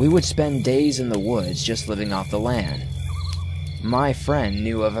 We would spend days in the woods just living off the land. My friend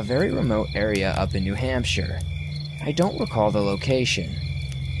knew of a very remote area up in New Hampshire. I don't recall the location.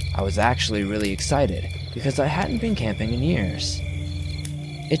 I was actually really excited because I hadn't been camping in years.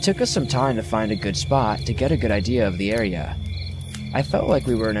 It took us some time to find a good spot to get a good idea of the area. I felt like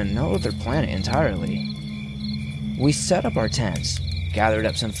we were in another planet entirely. We set up our tents, gathered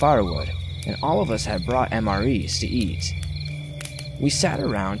up some firewood, and all of us had brought MREs to eat. We sat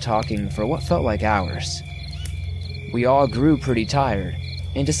around talking for what felt like hours. We all grew pretty tired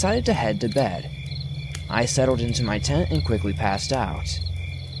and decided to head to bed. I settled into my tent and quickly passed out.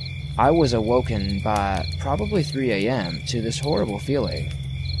 I was awoken by probably 3 a.m. to this horrible feeling.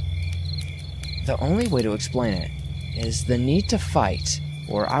 The only way to explain it is the need to fight,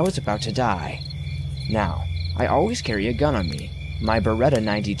 or I was about to die. Now, I always carry a gun on me, my Beretta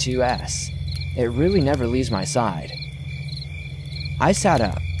 92S. It really never leaves my side. I sat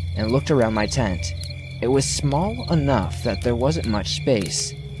up and looked around my tent. It was small enough that there wasn't much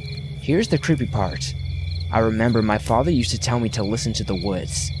space. Here's the creepy part. I remember my father used to tell me to listen to the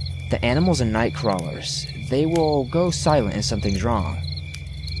woods. The animals and night crawlers, they will go silent if something's wrong.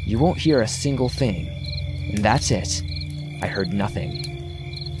 You won't hear a single thing. And that's it. I heard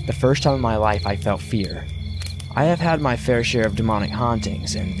nothing. The first time in my life I felt fear. I have had my fair share of demonic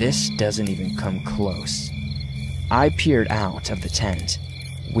hauntings, and this doesn't even come close. I peered out of the tent.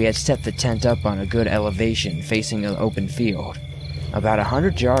 We had set the tent up on a good elevation facing an open field, about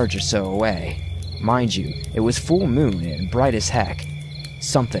 100 yards or so away. Mind you, it was full moon and bright as heck.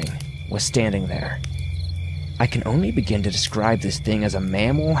 Something was standing there. I can only begin to describe this thing as a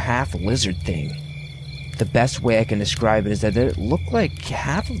mammal half-lizard thing. The best way I can describe it is that it looked like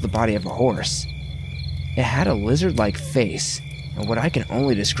half of the body of a horse. It had a lizard-like face, and what I can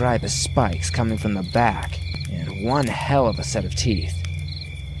only describe as spikes coming from the back, and one hell of a set of teeth.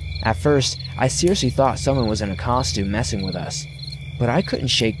 At first, I seriously thought someone was in a costume messing with us, but I couldn't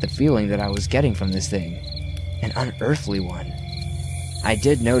shake the feeling that I was getting from this thing. An unearthly one. I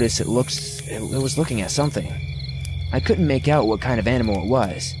did notice it was looking at something. I couldn't make out what kind of animal it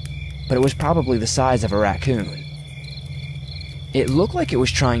was, but it was probably the size of a raccoon. It looked like it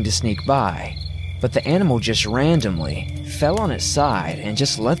was trying to sneak by, but the animal just randomly fell on its side and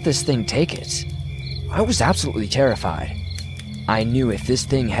just let this thing take it. I was absolutely terrified. I knew if this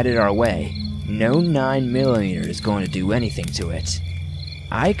thing headed our way, no 9mm is going to do anything to it.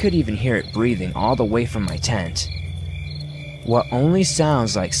 I could even hear it breathing all the way from my tent. What only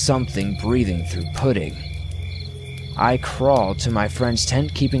sounds like something breathing through pudding. I crawled to my friend's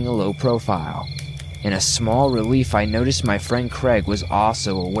tent, keeping a low profile. In a small relief, I noticed my friend Craig was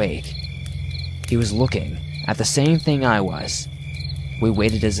also awake. He was looking at the same thing I was. We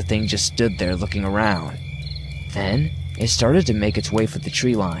waited as the thing just stood there looking around. Then, it started to make its way for the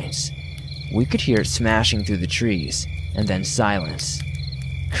tree lines. We could hear it smashing through the trees, and then silence.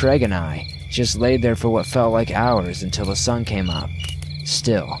 Craig and I just laid there for what felt like hours until the sun came up.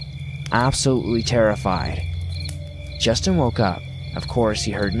 Still, absolutely terrified. Justin woke up. Of course,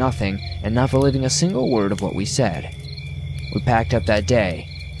 he heard nothing, and not believing a single word of what we said. We packed up that day,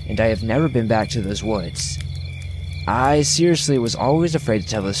 and I have never been back to those woods. I seriously was always afraid to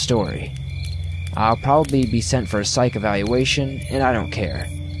tell this story. I'll probably be sent for a psych evaluation, and I don't care,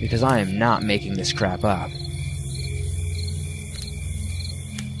 because I am not making this crap up.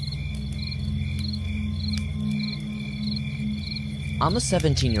 I'm a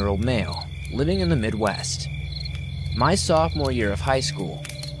 17-year-old male, living in the Midwest. My sophomore year of high school,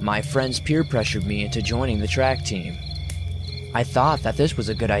 my friends peer pressured me into joining the track team. I thought that this was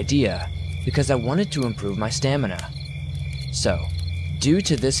a good idea, because I wanted to improve my stamina. So, due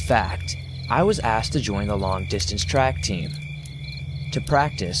to this fact, I was asked to join the long-distance track team. To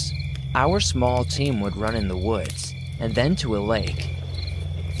practice, our small team would run in the woods, and then to a lake.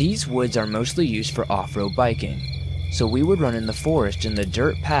 These woods are mostly used for off-road biking, so we would run in the forest in the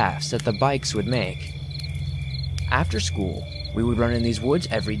dirt paths that the bikes would make. After school, we would run in these woods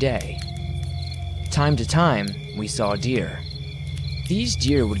every day. Time to time, we saw deer. These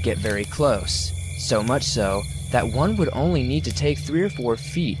deer would get very close, so much so that one would only need to take 3 or 4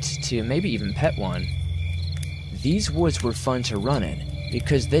 feet to maybe even pet one. These woods were fun to run in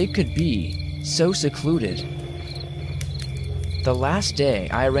because they could be so secluded. The last day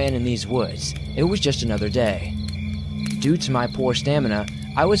I ran in these woods, it was just another day. Due to my poor stamina,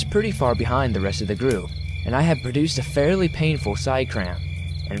 I was pretty far behind the rest of the group, and I had produced a fairly painful side cramp.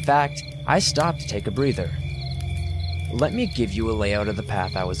 In fact, I stopped to take a breather. Let me give you a layout of the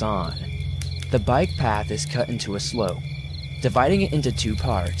path I was on. The bike path is cut into a slope, dividing it into 2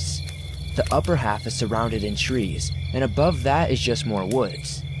 parts. The upper half is surrounded in trees, and above that is just more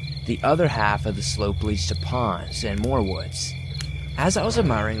woods. The other half of the slope leads to ponds and more woods. As I was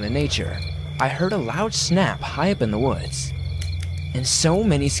admiring the nature, I heard a loud snap high up in the woods. In so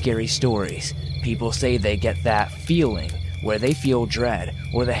many scary stories, people say they get that feeling where they feel dread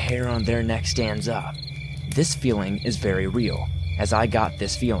or the hair on their neck stands up. This feeling is very real, as I got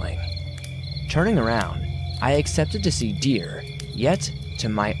this feeling. Turning around, I accepted to see deer, yet, to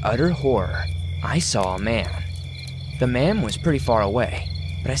my utter horror, I saw a man. The man was pretty far away,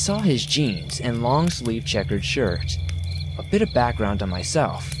 but I saw his jeans and long-sleeved checkered shirt. A bit of background on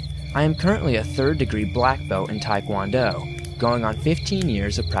myself. I am currently a 3rd degree black belt in Taekwondo, going on 15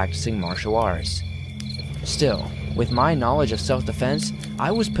 years of practicing martial arts. Still, with my knowledge of self-defense,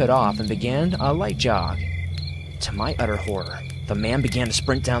 I was put off and began a light jog. To my utter horror, the man began to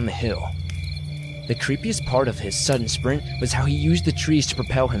sprint down the hill. The creepiest part of his sudden sprint was how he used the trees to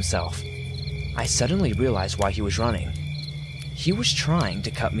propel himself. I suddenly realized why he was running. He was trying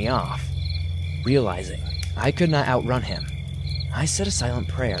to cut me off. Realizing I could not outrun him, I said a silent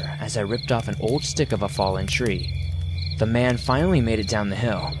prayer as I ripped off an old stick of a fallen tree. The man finally made it down the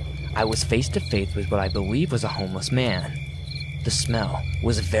hill. I was face to face with what I believe was a homeless man. The smell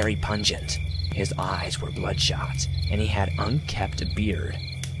was very pungent. His eyes were bloodshot, and he had unkempt beard.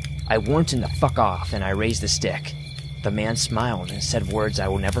 I warned him to fuck off, and I raised the stick. The man smiled and said words I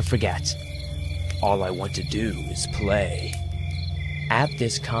will never forget. "All I want to do is play." At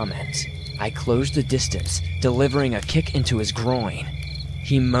this comment, I closed the distance, delivering a kick into his groin.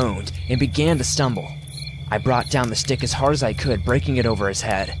 He moaned and began to stumble. I brought down the stick as hard as I could, breaking it over his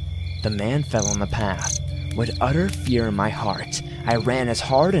head. The man fell on the path. With utter fear in my heart, I ran as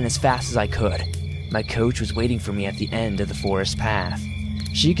hard and as fast as I could. My coach was waiting for me at the end of the forest path.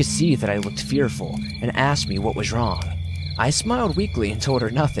 She could see that I looked fearful and asked me what was wrong. I smiled weakly and told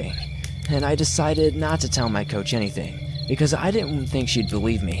her nothing, and I decided not to tell my coach anything, because I didn't think she'd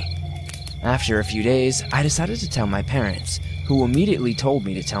believe me. After a few days, I decided to tell my parents, who immediately told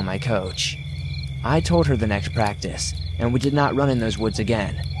me to tell my coach. I told her the next practice, and we did not run in those woods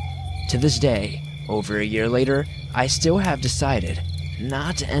again. To this day, over a year later, I still have decided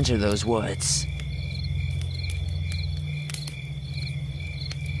not to enter those woods.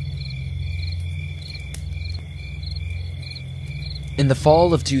 In the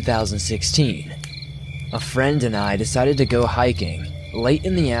fall of 2016, a friend and I decided to go hiking late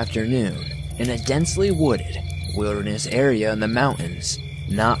in the afternoon in a densely wooded wilderness area in the mountains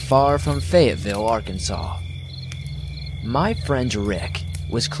not far from Fayetteville, Arkansas. My friend Rick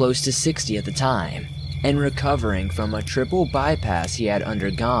was close to 60 at the time and recovering from a triple bypass he had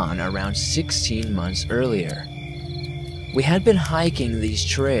undergone around 16 months earlier. We had been hiking these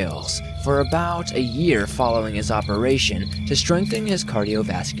trails for about a year following his operation to strengthen his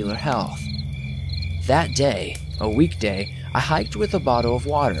cardiovascular health. That day, a weekday, I hiked with a bottle of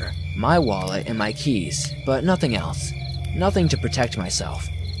water, my wallet, and my keys, but nothing else. Nothing to protect myself.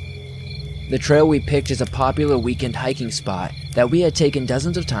 The trail we picked is a popular weekend hiking spot that we had taken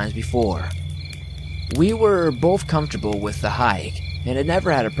dozens of times before. We were both comfortable with the hike and had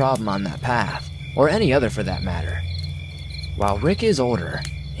never had a problem on that path, or any other for that matter. While Rick is older,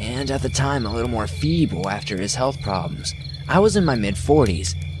 and at the time a little more feeble after his health problems, I was in my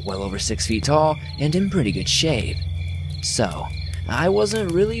mid-40s, well over 6 feet tall, and in pretty good shape. So, I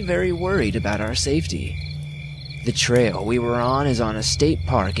wasn't really very worried about our safety. The trail we were on is on a state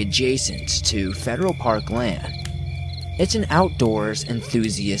park adjacent to federal park land. It's an outdoors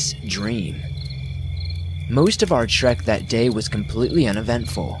enthusiast's dream. Most of our trek that day was completely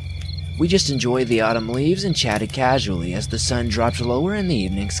uneventful. We just enjoyed the autumn leaves and chatted casually as the sun dropped lower in the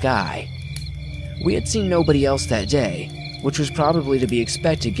evening sky. We had seen nobody else that day, which was probably to be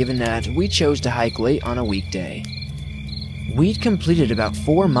expected given that we chose to hike late on a weekday. We'd completed about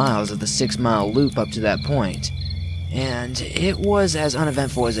 4 miles of the 6-mile loop up to that point, and it was as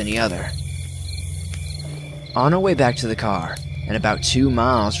uneventful as any other. On our way back to the car, and about 2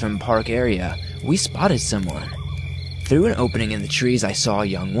 miles from the park area, we spotted someone. Through an opening in the trees, I saw a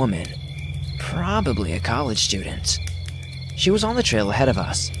young woman, probably a college student. She was on the trail ahead of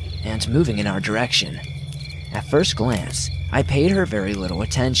us, and moving in our direction. At first glance, I paid her very little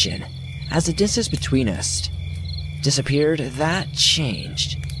attention. As the distance between us disappeared, that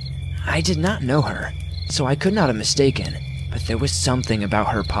changed. I did not know her, so I could not have mistaken, but there was something about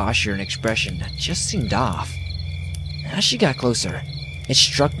her posture and expression that just seemed off. As she got closer, it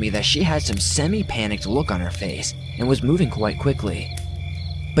struck me that she had some semi-panicked look on her face and was moving quite quickly.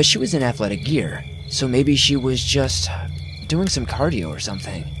 But she was in athletic gear, so maybe she was just doing some cardio or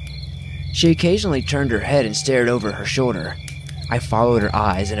something. She occasionally turned her head and stared over her shoulder. I followed her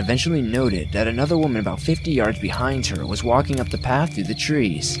eyes and eventually noted that another woman about 50 yards behind her was walking up the path through the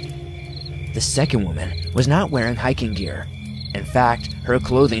trees. The second woman was not wearing hiking gear. In fact, her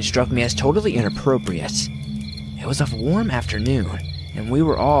clothing struck me as totally inappropriate. It was a warm afternoon, and we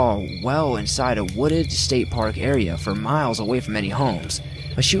were all well inside a wooded state park area for miles away from any homes,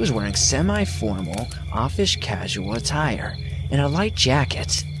 but she was wearing semi-formal, office casual attire and a light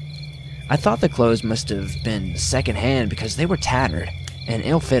jacket. I thought the clothes must have been secondhand because they were tattered and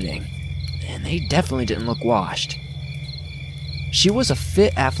ill-fitting, and they definitely didn't look washed. She was a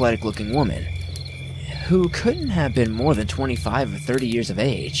fit, athletic-looking woman who couldn't have been more than 25 or 30 years of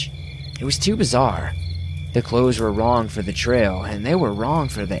age. It was too bizarre. The clothes were wrong for the trail, and they were wrong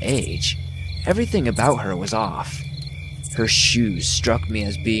for the age. Everything about her was off. Her shoes struck me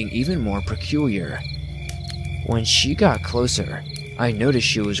as being even more peculiar. When she got closer, I noticed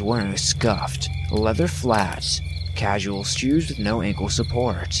she was wearing scuffed, leather flats, casual shoes with no ankle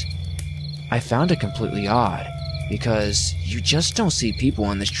support. I found it completely odd, because you just don't see people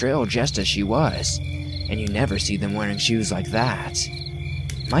on this trail dressed as she was, and you never see them wearing shoes like that.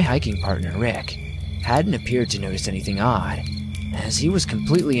 My hiking partner, Rick, hadn't appeared to notice anything odd, as he was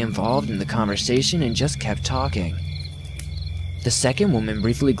completely involved in the conversation and just kept talking. The second woman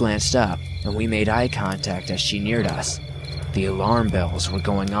briefly glanced up, and we made eye contact as she neared us. The alarm bells were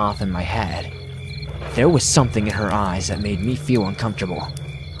going off in my head. There was something in her eyes that made me feel uncomfortable.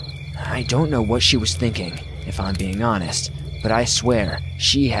 I don't know what she was thinking, if I'm being honest, but I swear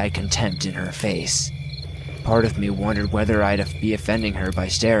she had contempt in her face. Part of me wondered whether I'd be offending her by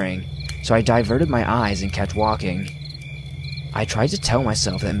staring, so I diverted my eyes and kept walking. I tried to tell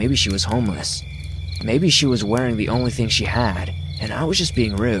myself that maybe she was homeless. Maybe she was wearing the only thing she had, and I was just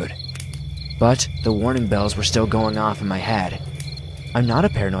being rude. But the warning bells were still going off in my head. I'm not a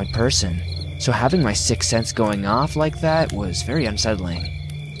paranoid person, so having my sixth sense going off like that was very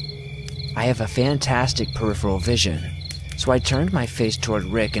unsettling. I have a fantastic peripheral vision, so I turned my face toward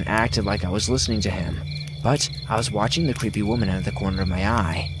Rick and acted like I was listening to him, but I was watching the creepy woman out of the corner of my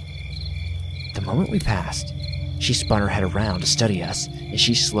eye. The moment we passed, she spun her head around to study us, and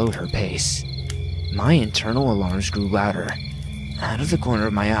she slowed her pace. My internal alarms grew louder. Out of the corner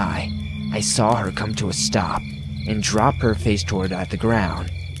of my eye, I saw her come to a stop and drop her face toward the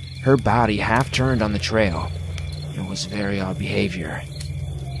ground, her body half turned on the trail. It was very odd behavior.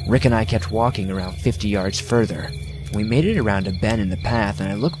 Rick and I kept walking around 50 yards further. We made it around a bend in the path,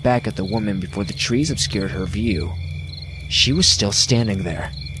 and I looked back at the woman before the trees obscured her view. She was still standing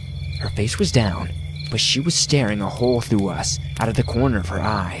there. Her face was down, but she was staring a hole through us out of the corner of her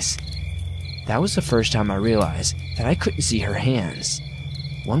eyes. That was the first time I realized that I couldn't see her hands.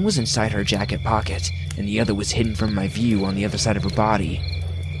 One was inside her jacket pocket, and the other was hidden from my view on the other side of her body.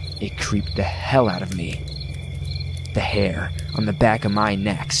 It creeped the hell out of me. The hair on the back of my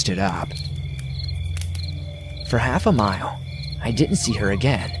neck stood up. For half a mile, I didn't see her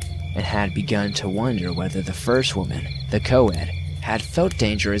again, and had begun to wonder whether the first woman, the co-ed, had felt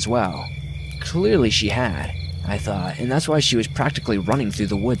danger as well. Clearly she had, I thought, and that's why she was practically running through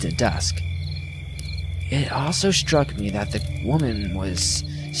the woods at dusk. It also struck me that the woman was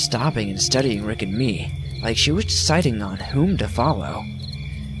stopping and studying Rick and me, like she was deciding on whom to follow.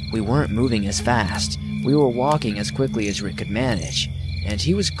 We weren't moving as fast. We were walking as quickly as Rick could manage, and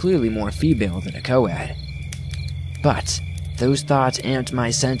he was clearly more female than a co-ed. But those thoughts amped my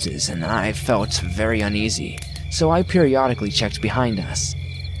senses, and I felt very uneasy, so I periodically checked behind us.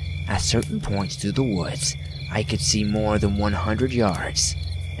 At certain points through the woods, I could see more than 100 yards,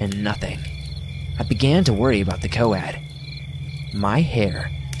 and nothing. I began to worry about the co-ed. My hair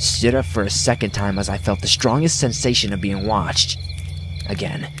stood up for a second time as I felt the strongest sensation of being watched.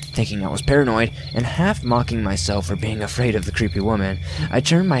 Again, thinking I was paranoid, and half mocking myself for being afraid of the creepy woman, I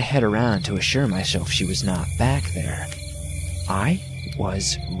turned my head around to assure myself she was not back there. I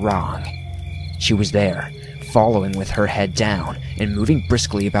was wrong. She was there, following with her head down, and moving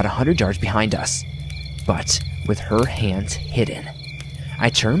briskly about 100 yards behind us, but with her hands hidden. I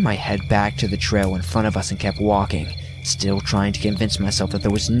turned my head back to the trail in front of us and kept walking, still trying to convince myself that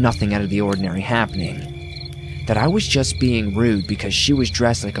there was nothing out of the ordinary happening. That I was just being rude because she was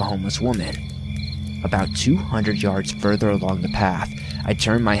dressed like a homeless woman. About 200 yards further along the path, I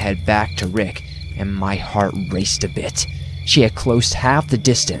turned my head back to Rick, and my heart raced a bit. She had closed half the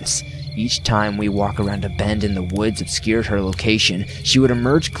distance. Each time we walked around a bend in the woods obscured her location, she would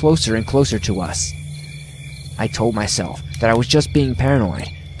emerge closer and closer to us. I told myself that I was just being paranoid,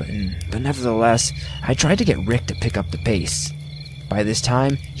 but nevertheless, I tried to get Rick to pick up the pace. By this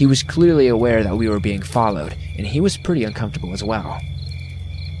time, he was clearly aware that we were being followed, and he was pretty uncomfortable as well.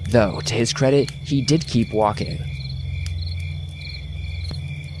 Though, to his credit, he did keep walking.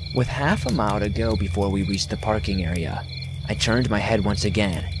 With half a mile to go before we reached the parking area, I turned my head once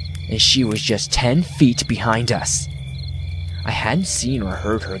again, and she was just 10 feet behind us. I hadn't seen or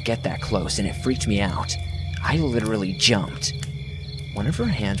heard her get that close, and it freaked me out. I literally jumped. One of her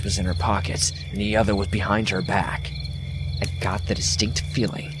hands was in her pockets, and the other was behind her back. I got the distinct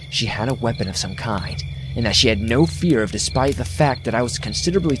feeling she had a weapon of some kind, and that she had no fear of, despite the fact that I was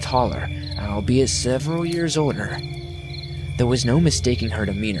considerably taller, albeit several years older. There was no mistaking her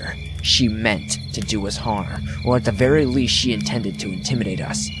demeanor. She meant to do us harm, or at the very least she intended to intimidate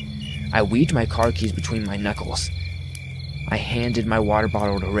us. I weaved my car keys between my knuckles. I handed my water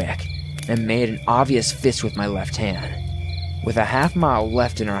bottle to Rick, and made an obvious fist with my left hand. With a half-mile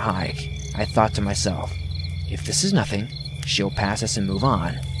left in our hike, I thought to myself, if this is nothing, she'll pass us and move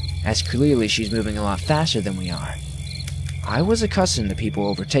on, as clearly she's moving a lot faster than we are. I was accustomed to people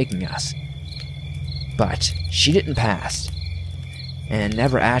overtaking us, but she didn't pass, and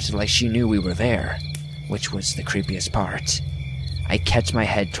never acted like she knew we were there, which was the creepiest part. I kept my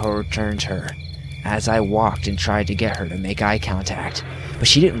head turned to her as I walked and tried to get her to make eye contact, but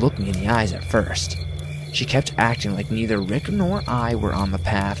she didn't look me in the eyes at first. She kept acting like neither Rick nor I were on the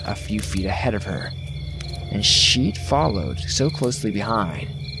path a few feet ahead of her, and she'd followed so closely behind.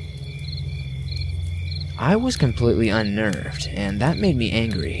 I was completely unnerved, and that made me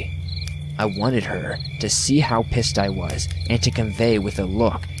angry. I wanted her to see how pissed I was, and to convey with a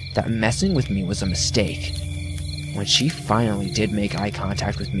look that messing with me was a mistake. When she finally did make eye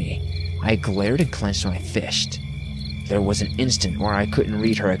contact with me, I glared and clenched my fist. There was an instant where I couldn't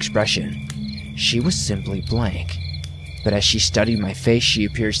read her expression. She was simply blank. But as she studied my face, she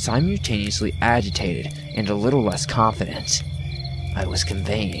appeared simultaneously agitated and a little less confident. I was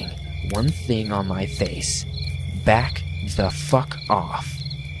conveying one thing on my face: back the fuck off.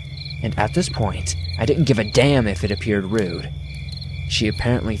 And at this point, I didn't give a damn if it appeared rude. She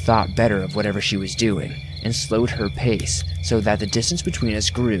apparently thought better of whatever she was doing, and slowed her pace so that the distance between us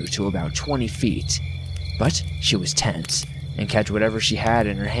grew to about 20 feet. But she was tense, and kept whatever she had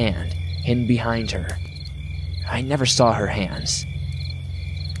in her hand hidden behind her. I never saw her hands.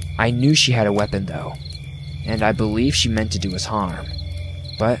 I knew she had a weapon though, and I believe she meant to do us harm.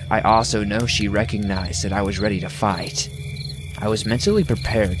 But I also know she recognized that I was ready to fight. I was mentally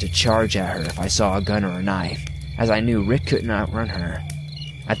prepared to charge at her if I saw a gun or a knife, as I knew Rick couldn't outrun her.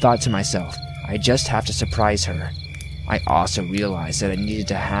 I thought to myself, I just have to surprise her. I also realized that I needed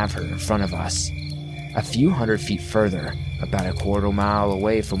to have her in front of us. A few hundred feet further, about a quarter mile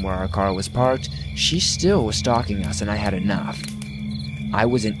away from where our car was parked, she still was stalking us, and I had enough. I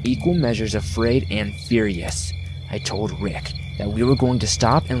was in equal measures afraid and furious. I told Rick that we were going to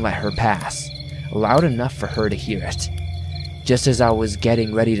stop and let her pass, loud enough for her to hear it. Just as I was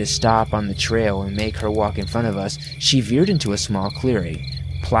getting ready to stop on the trail and make her walk in front of us, she veered into a small clearing,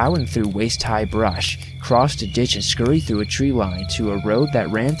 plowing through waist-high brush, crossed a ditch and scurried through a tree line to a road that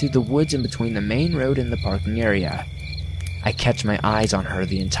ran through the woods in between the main road and the parking area. I kept my eyes on her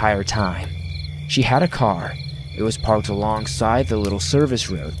the entire time. She had a car. It was parked alongside the little service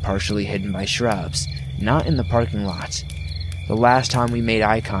road, partially hidden by shrubs, not in the parking lot. The last time we made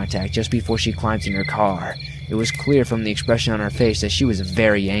eye contact, just before she climbed in her car, it was clear from the expression on her face that she was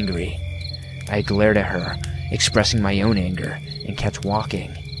very angry. I glared at her, expressing my own anger, and kept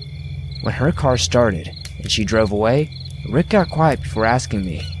walking. When her car started, and she drove away, Rick got quiet before asking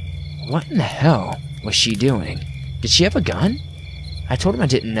me, what in the hell was she doing? Did she have a gun? I told him I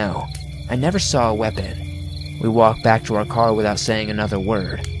didn't know. I never saw a weapon. We walked back to our car without saying another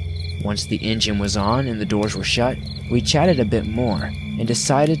word. Once the engine was on and the doors were shut, we chatted a bit more, and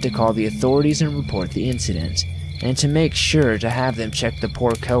decided to call the authorities and report the incident, and to make sure to have them check the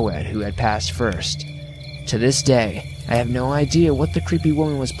poor co-ed who had passed first. To this day, I have no idea what the creepy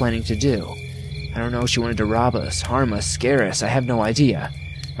woman was planning to do. I don't know if she wanted to rob us, harm us, scare us, I have no idea.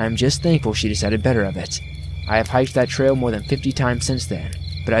 I'm just thankful she decided better of it. I have hiked that trail more than 50 times since then,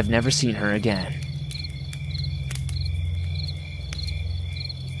 but I've never seen her again.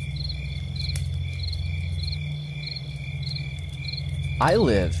 I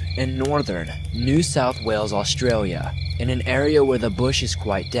live in northern New South Wales, Australia, in an area where the bush is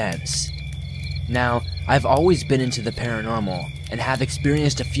quite dense. Now, I've always been into the paranormal and have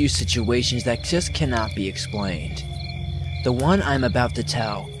experienced a few situations that just cannot be explained. The one I'm about to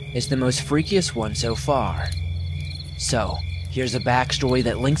tell is the most freakiest one so far. So, here's a backstory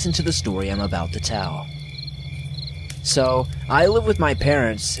that links into the story I'm about to tell. So, I live with my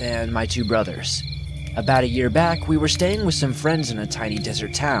parents and my two brothers. About a year back, we were staying with some friends in a tiny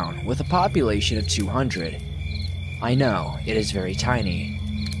desert town with a population of 200. I know, it is very tiny.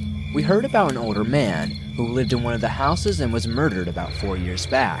 We heard about an older man who lived in one of the houses and was murdered about 4 years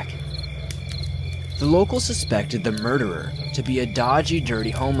back. The locals suspected the murderer to be a dodgy,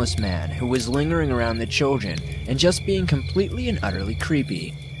 dirty homeless man who was lingering around the children and just being completely and utterly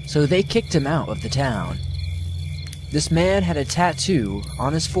creepy, so they kicked him out of the town. This man had a tattoo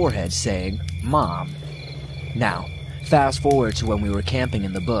on his forehead saying, "Mom." Now, fast forward to when we were camping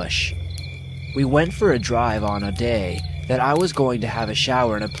in the bush. We went for a drive on a day that I was going to have a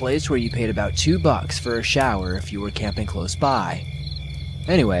shower in a place where you paid about $2 for a shower if you were camping close by.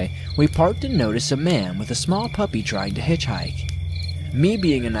 Anyway, we parked and noticed a man with a small puppy trying to hitchhike. Me,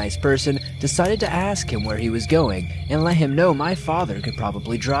 being a nice person, decided to ask him where he was going and let him know my father could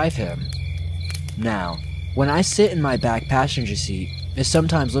probably drive him. Now, when I sit in my back passenger seat, it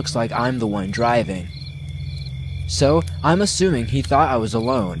sometimes looks like I'm the one driving. So, I'm assuming he thought I was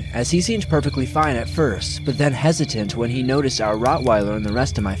alone, as he seemed perfectly fine at first, but then hesitant when he noticed our Rottweiler and the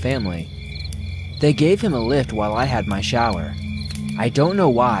rest of my family. They gave him a lift while I had my shower. I don't know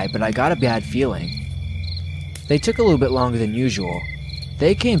why, but I got a bad feeling. They took a little bit longer than usual.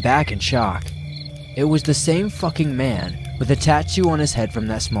 They came back in shock. It was the same fucking man with a tattoo on his head from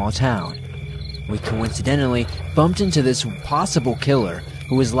that small town. We coincidentally bumped into this possible killer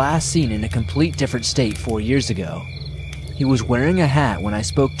who was last seen in a complete different state 4 years ago. He was wearing a hat when I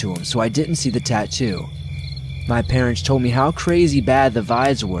spoke to him, so I didn't see the tattoo. My parents told me how crazy bad the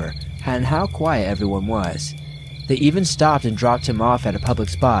vibes were and how quiet everyone was. They even stopped and dropped him off at a public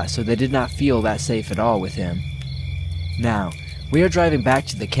spot, so they did not feel that safe at all with him. Now, we are driving back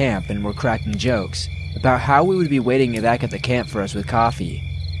to the camp and we're cracking jokes about how we would be waiting back at the camp for us with coffee.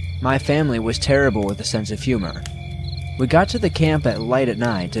 My family was terrible with a sense of humor. We got to the camp at light at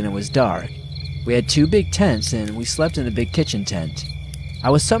night and it was dark. We had 2 big tents and we slept in a big kitchen tent. I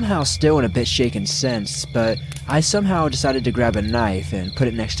was somehow still in a bit shaken sense, but I somehow decided to grab a knife and put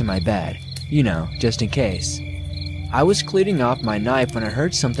it next to my bed, you know, just in case. I was cleaning off my knife when I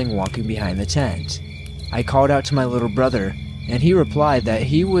heard something walking behind the tent. I called out to my little brother, and he replied that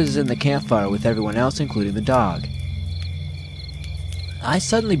he was in the campfire with everyone else, including the dog. I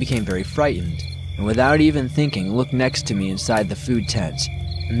suddenly became very frightened, and without even thinking, looked next to me inside the food tent,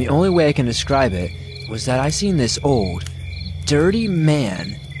 and the only way I can describe it was that I seen this old, dirty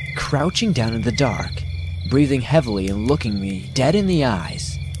man crouching down in the dark, breathing heavily and looking me dead in the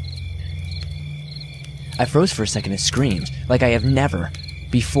eyes. I froze for a second and screamed like I have never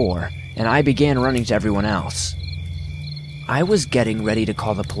before, and I began running to everyone else. I was getting ready to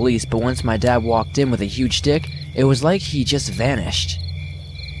call the police, but once my dad walked in with a huge stick, it was like he just vanished.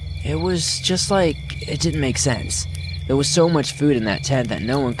 It was just like it didn't make sense. There was so much food in that tent that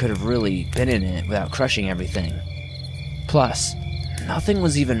no one could have really been in it without crushing everything. Plus, nothing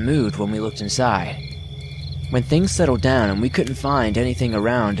was even moved when we looked inside. When things settled down and we couldn't find anything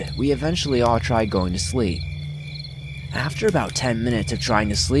around, we eventually all tried going to sleep. After about 10 minutes of trying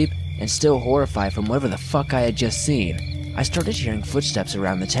to sleep, and still horrified from whatever the fuck I had just seen, I started hearing footsteps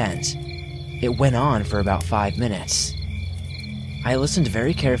around the tent. It went on for about 5 minutes. I listened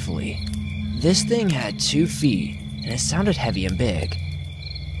very carefully. This thing had 2 feet, and it sounded heavy and big.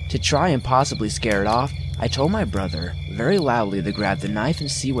 To try and possibly scare it off, I told my brother, very loudly, to grab the knife and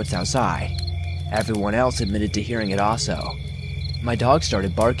see what's outside. Everyone else admitted to hearing it also. My dog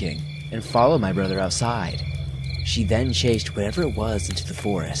started barking, and followed my brother outside. She then chased whatever it was into the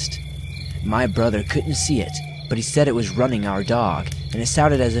forest. My brother couldn't see it, but he said it was running our dog, and it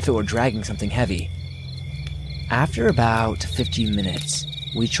sounded as if it were dragging something heavy. After about 15 minutes,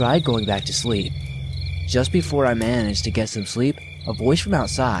 we tried going back to sleep. Just before I managed to get some sleep, a voice from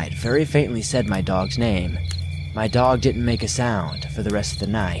outside very faintly said my dog's name. My dog didn't make a sound for the rest of the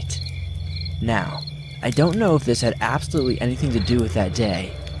night. Now, I don't know if this had absolutely anything to do with that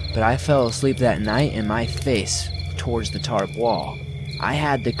day, but I fell asleep that night and my face towards the tarp wall. I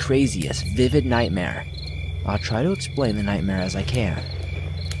had the craziest, vivid nightmare. I'll try to explain the nightmare as I can.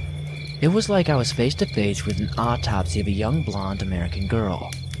 It was like I was face to face with an autopsy of a young blonde American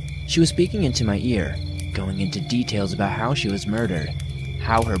girl. She was speaking into my ear, going into details about how she was murdered,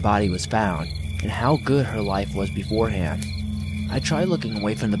 how her body was found, and how good her life was beforehand. I tried looking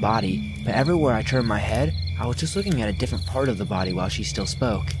away from the body, but everywhere I turned my head, I was just looking at a different part of the body while she still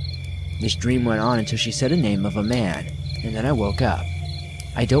spoke. This dream went on until she said a name of a man, and then I woke up.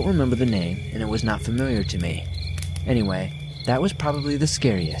 I don't remember the name, and it was not familiar to me. Anyway, that was probably the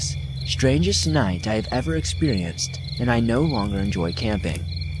scariest, strangest night I have ever experienced, and I no longer enjoy camping.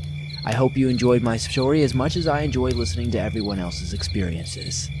 I hope you enjoyed my story as much as I enjoyed listening to everyone else's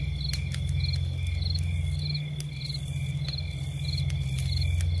experiences.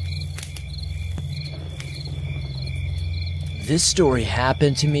 This story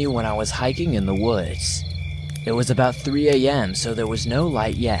happened to me when I was hiking in the woods. It was about 3 a.m., so there was no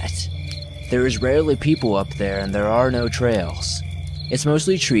light yet. There is rarely people up there and there are no trails. It's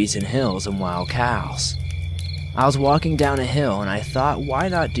mostly trees and hills and wild cows. I was walking down a hill and I thought, why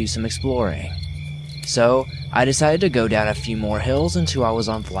not do some exploring? So, I decided to go down a few more hills until I was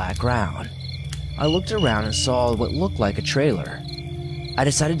on flat ground. I looked around and saw what looked like a trailer. I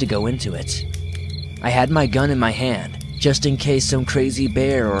decided to go into it. I had my gun in my hand, just in case some crazy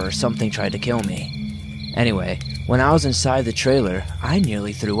bear or something tried to kill me. Anyway, when I was inside the trailer, I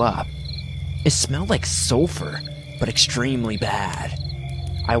nearly threw up. It smelled like sulfur, but extremely bad.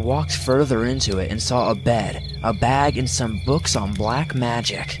 I walked further into it and saw a bed, a bag, and some books on black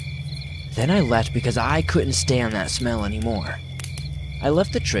magic. Then I left because I couldn't stand that smell anymore. I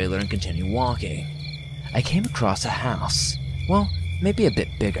left the trailer and continued walking. I came across a house. Well, maybe a bit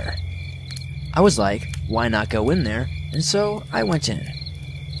bigger. I was like, why not go in there? And so I went in.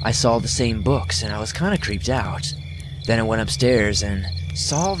 I saw the same books and I was kind of creeped out. Then I went upstairs and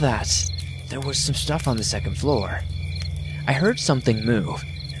saw that there was some stuff on the second floor. I heard something move,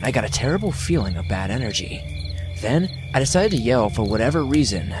 and I got a terrible feeling of bad energy. Then, I decided to yell for whatever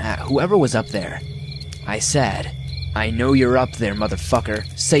reason at whoever was up there. I said, "I know you're up there, motherfucker.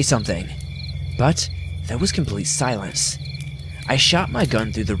 Say something." But there was complete silence. I shot my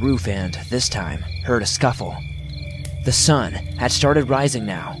gun through the roof and, this time, heard a scuffle. The sun had started rising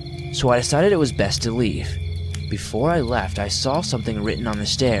now, so I decided it was best to leave. Before I left, I saw something written on the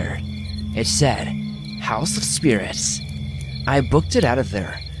stair. It said, "House of Spirits." I booked it out of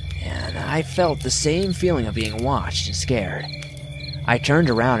there, and I felt the same feeling of being watched and scared. I turned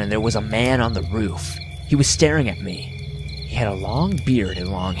around and there was a man on the roof. He was staring at me. He had a long beard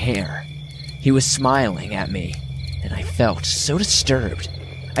and long hair. He was smiling at me, and I felt so disturbed.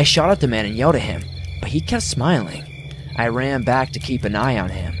 I shot at the man and yelled at him, but he kept smiling. I ran back to keep an eye on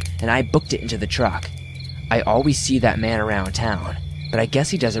him, and I booked it into the truck. I always see that man around town, but I guess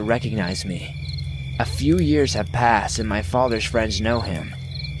he doesn't recognize me. A few years have passed and my father's friends know him.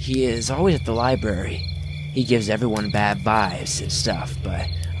 He is always at the library. He gives everyone bad vibes and stuff, but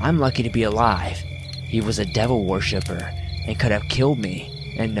I'm lucky to be alive. He was a devil worshipper and could have killed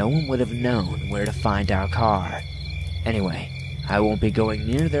me, and no one would have known where to find our car. Anyway, I won't be going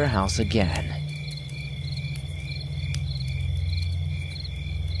near their house again.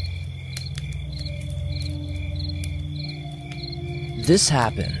 This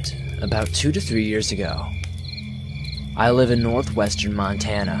happened about 2 to 3 years ago. I live in northwestern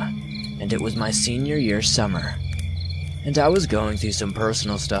Montana, and it was my senior year summer. And I was going through some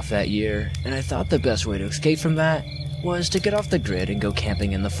personal stuff that year, and I thought the best way to escape from that was to get off the grid and go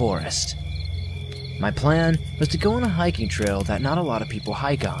camping in the forest. My plan was to go on a hiking trail that not a lot of people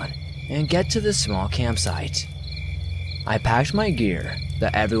hike on, and get to this small campsite. I packed my gear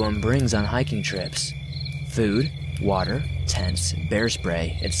that everyone brings on hiking trips: food, water, tents, bear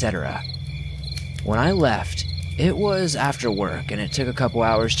spray, etc. When I left, it was after work and it took a couple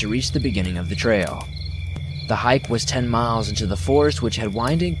hours to reach the beginning of the trail. The hike was 10 miles into the forest, which had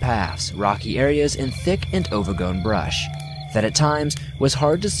winding paths, rocky areas, and thick and overgrown brush that at times was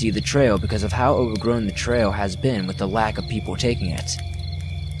hard to see the trail because of how overgrown the trail has been with the lack of people taking it.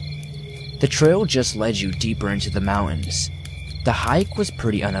 The trail just led you deeper into the mountains. The hike was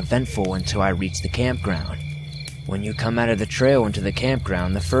pretty uneventful until I reached the campground. When you come out of the trail into the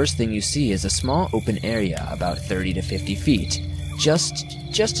campground, the first thing you see is a small open area about 30 to 50 feet,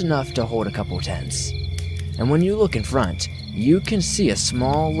 just enough to hold a couple tents. And when you look in front, you can see a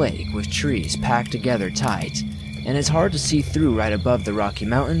small lake with trees packed together tight, and it's hard to see through right above the Rocky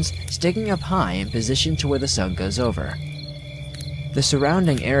Mountains, sticking up high and positioned to where the sun goes over. The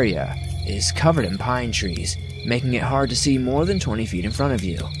surrounding area is covered in pine trees, making it hard to see more than 20 feet in front of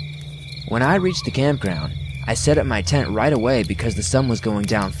you. When I reached the campground, I set up my tent right away because the sun was going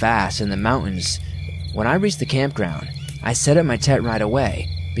down fast in the mountains. When I reached the campground, I set up my tent right away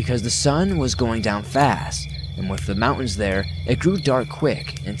because the sun was going down fast, and with the mountains there, it grew dark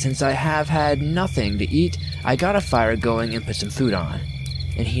quick, and since I have had nothing to eat, I got a fire going and put some food on.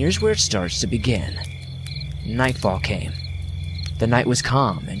 And here's where it starts to begin. Nightfall came. The night was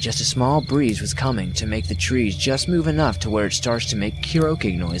calm, and just a small breeze was coming to make the trees just move enough to where it starts to make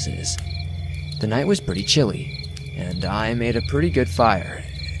croaking noises. The night was pretty chilly, and I made a pretty good fire.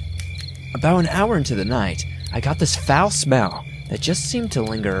 About an hour into the night, I got this foul smell that just seemed to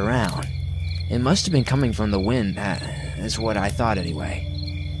linger around. It must have been coming from the wind, that is what I thought anyway.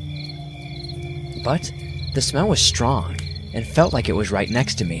 But the smell was strong, and felt like it was right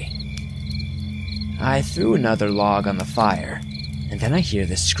next to me. I threw another log on the fire, and then I hear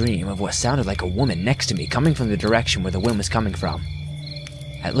the scream of what sounded like a woman next to me coming from the direction where the wind was coming from.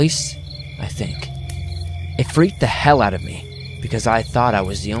 At least, I think. It freaked the hell out of me, because I thought I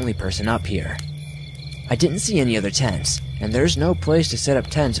was the only person up here. I didn't see any other tents, and there's no place to set up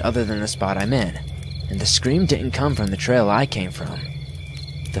tents other than the spot I'm in, and the scream didn't come from the trail I came from.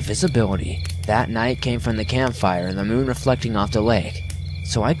 The visibility that night came from the campfire and the moon reflecting off the lake,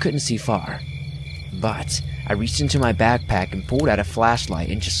 so I couldn't see far. But I reached into my backpack and pulled out a flashlight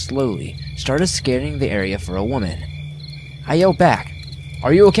and just slowly started scanning the area for a woman. I yelled back,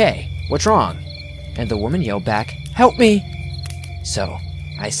 "Are you okay? What's wrong?" And the woman yelled back, "Help me!" So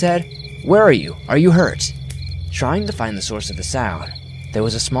I said, "Where are you? Are you hurt?" Trying to find the source of the sound. There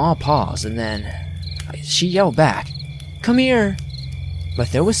was a small pause, and then she yelled back, "Come here!"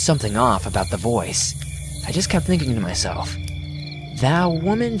 But there was something off about the voice. I just kept thinking to myself, that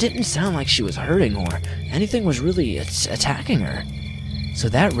woman didn't sound like she was hurting or anything was really attacking her. So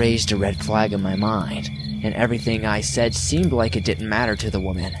that raised a red flag in my mind, and everything I said seemed like it didn't matter to the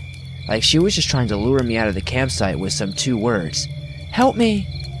woman. Like she was just trying to lure me out of the campsite with some 2 words. "Help me!"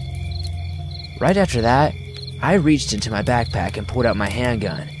 Right after that, I reached into my backpack and pulled out my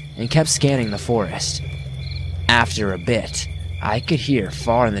handgun and kept scanning the forest. After a bit, I could hear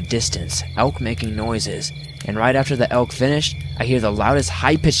far in the distance elk making noises, and right after the elk finished, I hear the loudest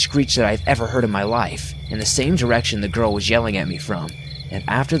high-pitched screech that I've ever heard in my life, in the same direction the girl was yelling at me from. And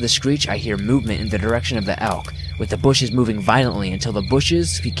after the screech, I hear movement in the direction of the elk, with the bushes moving violently until the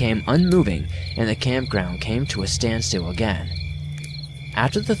bushes became unmoving and the campground came to a standstill again.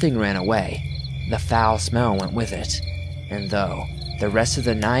 After the thing ran away, the foul smell went with it, and though the rest of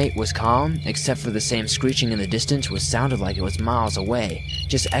the night was calm, except for the same screeching in the distance which sounded like it was miles away,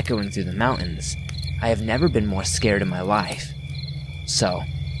 just echoing through the mountains, I have never been more scared in my life. So,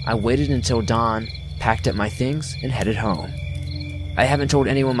 I waited until dawn, packed up my things, and headed home. I haven't told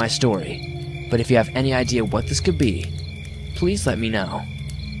anyone my story, but if you have any idea what this could be, please let me know.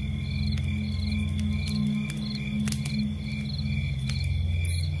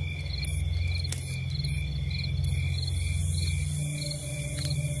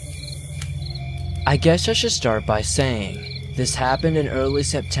 I guess I should start by saying, this happened in early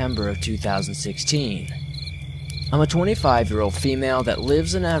September of 2016. I'm a 25-year-old female that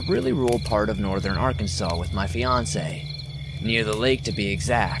lives in a really rural part of northern Arkansas with my fiance, near the lake to be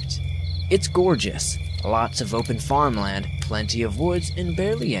exact. It's gorgeous, lots of open farmland, plenty of woods, and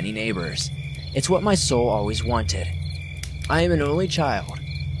barely any neighbors. It's what my soul always wanted. I am an only child,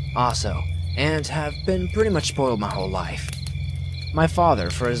 also, and have been pretty much spoiled my whole life. My father,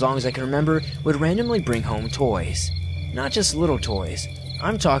 for as long as I can remember, would randomly bring home toys. Not just little toys.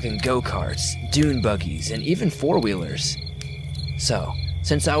 I'm talking go-karts, dune buggies, and even four-wheelers. So,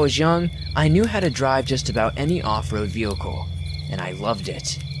 since I was young, I knew how to drive just about any off-road vehicle, and I loved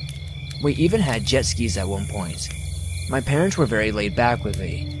it. We even had jet skis at one point. My parents were very laid back with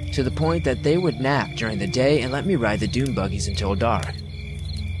me, to the point that they would nap during the day and let me ride the dune buggies until dark.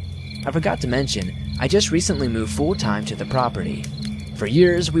 I forgot to mention, I just recently moved full-time to the property. For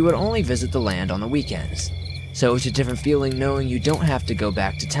years, we would only visit the land on the weekends, so it's a different feeling knowing you don't have to go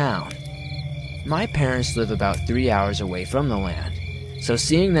back to town. My parents live about 3 hours away from the land, so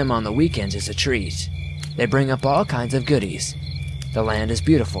seeing them on the weekends is a treat. They bring up all kinds of goodies. The land is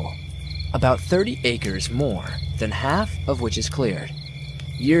beautiful, about 30 acres more than half of which is cleared.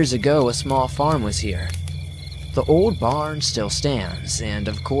 Years ago, a small farm was here. The old barn still stands, and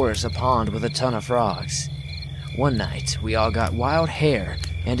of course a pond with a ton of frogs. One night, we all got wild hair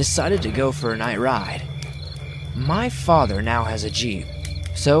and decided to go for a night ride. My father now has a Jeep,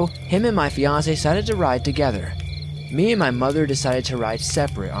 so him and my fiance decided to ride together. Me and my mother decided to ride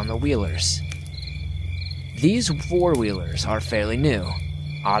separate on the wheelers. These four-wheelers are fairly new,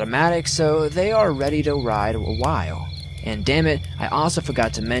 automatic, so they are ready to ride a while. And damn it, I also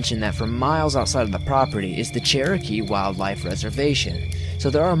forgot to mention that for miles outside of the property is the Cherokee Wildlife Reservation, so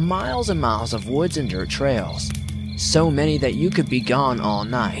there are miles and miles of woods and dirt trails. So many that you could be gone all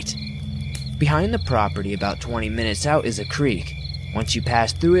night. Behind the property, about 20 minutes out, is a creek. Once you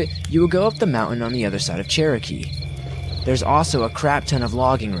pass through it, you will go up the mountain on the other side of Cherokee. There's also a crap ton of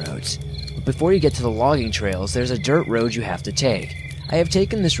logging roads. But before you get to the logging trails, there's a dirt road you have to take. I have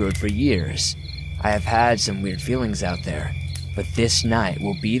taken this road for years. I have had some weird feelings out there, but this night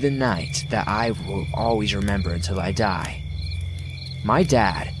will be the night that I will always remember until I die. My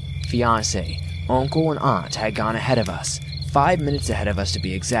dad, fiance, uncle, and aunt had gone ahead of us, 5 minutes ahead of us to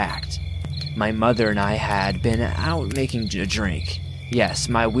be exact. My mother and I had been out making a drink. Yes,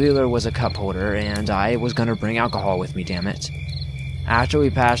 my wheeler was a cup holder, and I was gonna bring alcohol with me, damn it. After we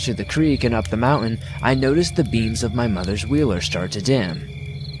passed through the creek and up the mountain, I noticed the beams of my mother's wheeler start to dim.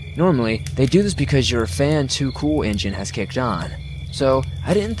 Normally, they do this because your fan 2 cool engine has kicked on, so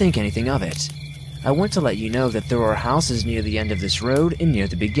I didn't think anything of it. I want to let you know that there are houses near the end of this road and near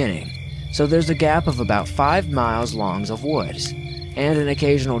the beginning, so there's a gap of about 5 miles long of woods, and an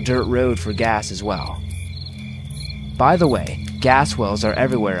occasional dirt road for gas as well. By the way, gas wells are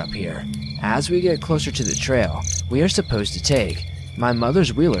everywhere up here. As we get closer to the trail we are supposed to take, my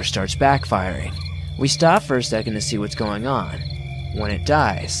mother's wheeler starts backfiring. We stop for a second to see what's going on, when it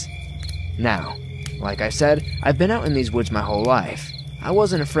dies. Now, like I said, I've been out in these woods my whole life. I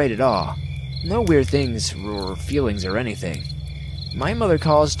wasn't afraid at all. No weird things or feelings or anything. My mother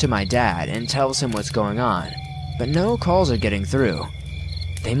calls to my dad and tells him what's going on, but no calls are getting through.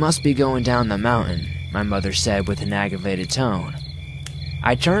 They must be going down the mountain, my mother said with an aggravated tone.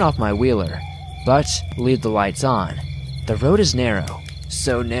 I turn off my wheeler, but leave the lights on. The road is narrow,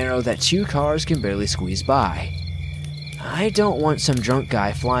 so narrow that 2 cars can barely squeeze by. I don't want some drunk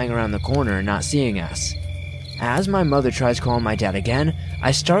guy flying around the corner and not seeing us. As my mother tries calling my dad again,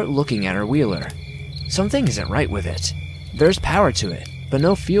 I start looking at her wheeler. Something isn't right with it. There's power to it, but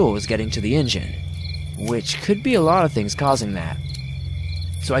no fuel is getting to the engine, which could be a lot of things causing that.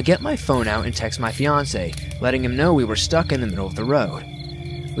 So I get my phone out and text my fiance, letting him know we were stuck in the middle of the road.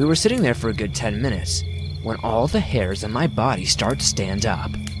 We were sitting there for a good 10 minutes, when all the hairs on my body start to stand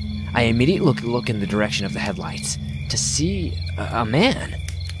up. I immediately look in the direction of the headlights to see a man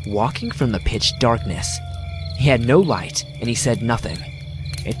walking from the pitch darkness. He had no light, and he said nothing.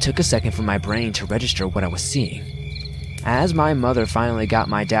 It took a second for my brain to register what I was seeing. As my mother finally got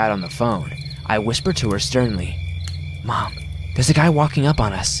my dad on the phone, I whispered to her sternly, "Mom, there's a guy walking up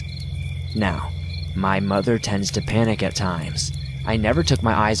on us." Now, my mother tends to panic at times. I never took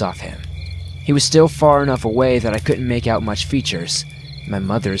my eyes off him. He was still far enough away that I couldn't make out much features. My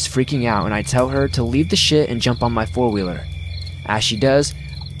mother is freaking out and I tell her to leave the shit and jump on my four-wheeler. As she does,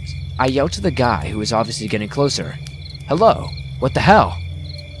 I yell to the guy who is obviously getting closer, "Hello, what the hell?"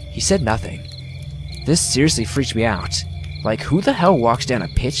 He said nothing. This seriously freaked me out. Like, who the hell walks down a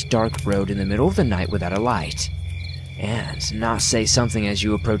pitch-dark road in the middle of the night without a light? And not say something as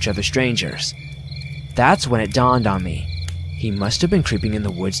you approach other strangers. That's when it dawned on me. He must have been creeping in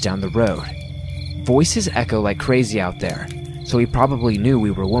the woods down the road. Voices echo like crazy out there, so he probably knew we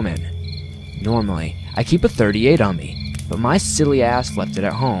were women. Normally, I keep a .38 on me, but my silly ass left it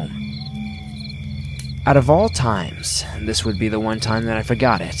at home. Out of all times, this would be the one time that I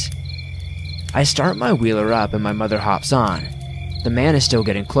forgot it. I start my wheeler up and my mother hops on. The man is still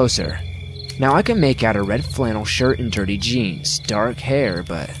getting closer. Now I can make out a red flannel shirt and dirty jeans, dark hair,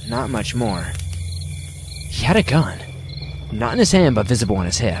 but not much more. He had a gun. Not in his hand, but visible on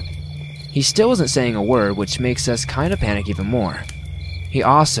his hip. He still wasn't saying a word, which makes us kind of panic even more. He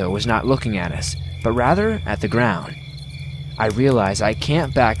also was not looking at us, but rather at the ground. I realize I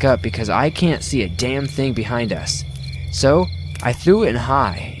can't back up because I can't see a damn thing behind us. So, I threw it in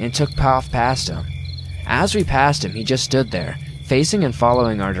high and took off past him. As we passed him, he just stood there, facing and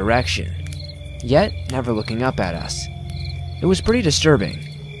following our direction, yet never looking up at us. It was pretty disturbing.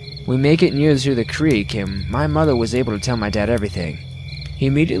 We make it near to the creek and my mother was able to tell my dad everything. He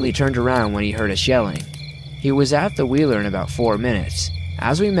immediately turned around when he heard us yelling. He was at the wheeler in about 4 minutes.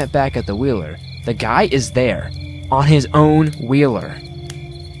 As we met back at the wheeler, the guy is there, on his own wheeler.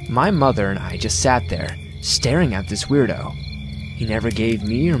 My mother and I just sat there, staring at this weirdo. He never gave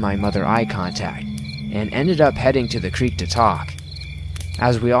me or my mother eye contact, and ended up heading to the creek to talk.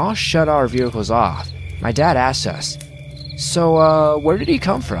 As we all shut our vehicles off, my dad asked us, "So, where did he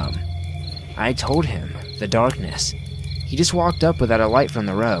come from?" I told him, the darkness. He just walked up without a light from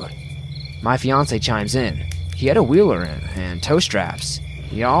the road. My fiance chimes in. He had a wheeler and tow straps.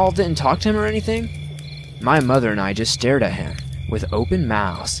 Y'all didn't talk to him or anything? My mother and I just stared at him, with open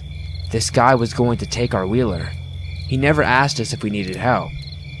mouths. This guy was going to take our wheeler. He never asked us if we needed help.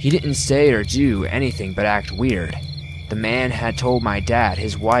 He didn't say or do anything but act weird. The man had told my dad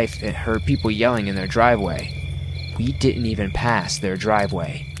his wife heard people yelling in their driveway. We didn't even pass their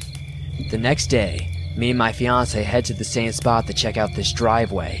driveway. The next day, me and my fiance head to the same spot to check out this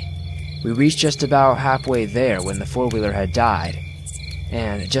driveway. We reached just about halfway there when the four-wheeler had died,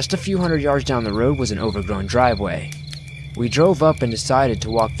 and just a few hundred yards down the road was an overgrown driveway. We drove up and decided to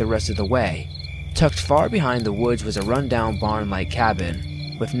walk the rest of the way. Tucked far behind the woods was a run-down barn-like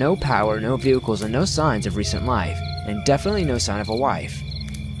cabin, with no power, no vehicles, and no signs of recent life, and definitely no sign of a wife.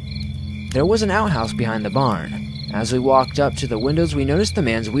 There was an outhouse behind the barn. As we walked up to the windows, we noticed the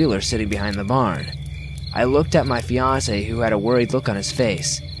man's wheeler sitting behind the barn. I looked at my fiance, who had a worried look on his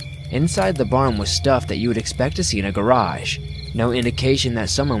face. Inside the barn was stuff that you would expect to see in a garage. No indication that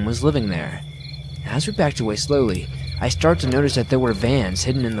someone was living there. As we backed away slowly, I started to notice that there were vans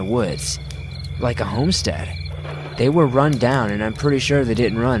hidden in the woods. Like a homestead. They were run down and I'm pretty sure they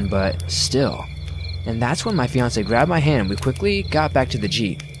didn't run, but still. And that's when my fiance grabbed my hand and we quickly got back to the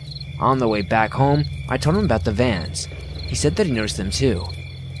Jeep. On the way back home, I told him about the vans. He said that he noticed them too.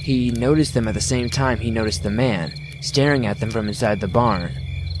 He noticed them at the same time he noticed the man, staring at them from inside the barn.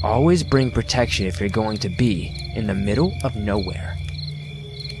 Always bring protection if you're going to be in the middle of nowhere.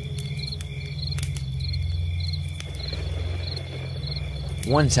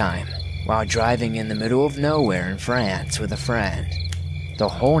 One time, while driving in the middle of nowhere in France with a friend, the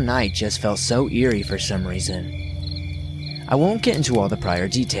whole night just felt so eerie for some reason. I won't get into all the prior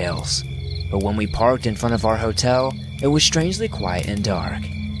details, but when we parked in front of our hotel, it was strangely quiet and dark.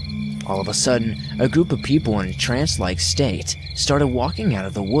 All of a sudden, a group of people in a trance-like state started walking out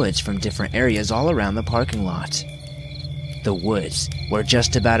of the woods from different areas all around the parking lot. The woods were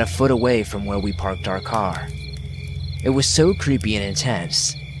just about a foot away from where we parked our car. It was so creepy and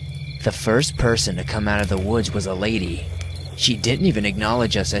intense. The first person to come out of the woods was a lady. She didn't even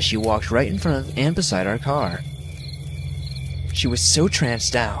acknowledge us as she walked right in front of and beside our car. She was so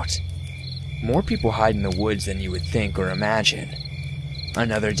tranced out. More people hide in the woods than you would think or imagine.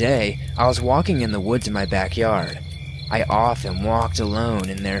 Another day, I was walking in the woods in my backyard. I often walked alone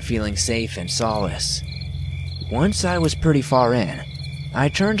in there feeling safe and solace. Once I was pretty far in, I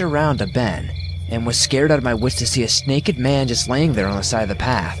turned around a bend and was scared out of my wits to see a naked man just laying there on the side of the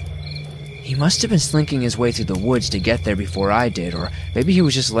path. He must have been slinking his way through the woods to get there before I did, or maybe he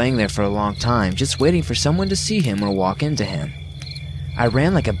was just laying there for a long time, just waiting for someone to see him or walk into him. I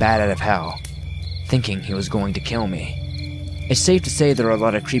ran like a bat out of hell, thinking he was going to kill me. It's safe to say there are a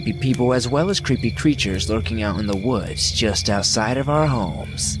lot of creepy people as well as creepy creatures lurking out in the woods just outside of our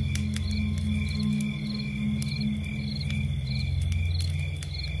homes.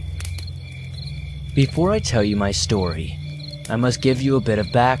 Before I tell you my story, I must give you a bit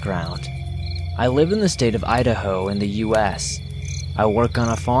of background. I live in the state of Idaho in the US. I work on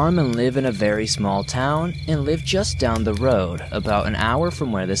a farm and live in a very small town and live just down the road, about an hour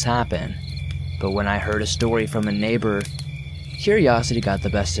from where this happened. But when I heard a story from a neighbor, curiosity got the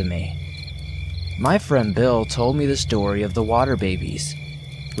best of me. My friend Bill told me the story of the water babies.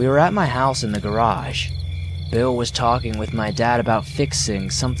 We were at my house in the garage. Bill was talking with my dad about fixing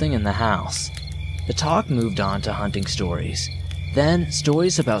something in the house. The talk moved on to hunting stories, then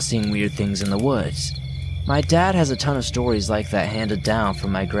stories about seeing weird things in the woods. My dad has a ton of stories like that handed down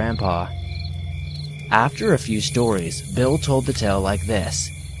from my grandpa. After a few stories, Bill told the tale like this.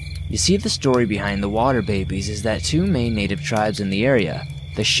 You see, the story behind the water babies is that two main native tribes in the area,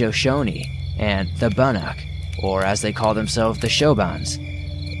 the Shoshone and the Bannock, or as they call themselves, the Shobans,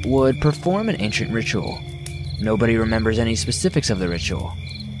 would perform an ancient ritual. Nobody remembers any specifics of the ritual.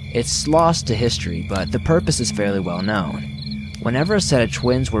 It's lost to history, but the purpose is fairly well known. Whenever a set of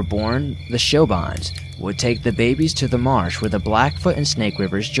twins were born, the Shobans would take the babies to the marsh where the Blackfoot and Snake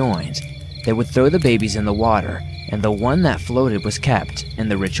Rivers joined. They would throw the babies in the water, and the one that floated was kept, and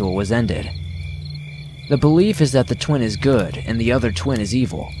the ritual was ended. The belief is that the twin is good, and the other twin is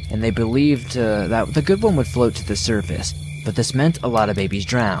evil, and they believed that the good one would float to the surface, but this meant a lot of babies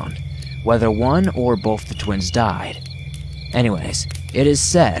drowned, whether one or both the twins died. Anyways, it is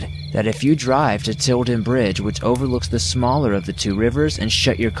said that if you drive to Tilden Bridge, which overlooks the smaller of the two rivers, and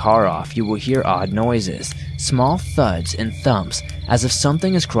shut your car off, you will hear odd noises, small thuds and thumps, as if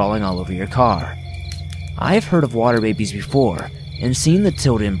something is crawling all over your car. I have heard of water babies before, and seen the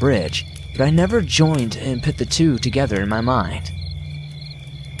Tilden Bridge, but I never joined and put the two together in my mind.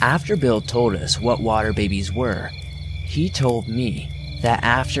 After Bill told us what water babies were, he told me that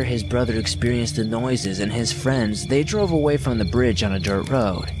after his brother experienced the noises and his friends, they drove away from the bridge on a dirt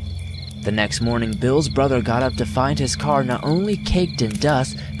road. The next morning, Bill's brother got up to find his car not only caked in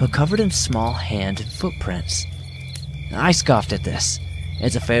dust, but covered in small hand footprints. I scoffed at this.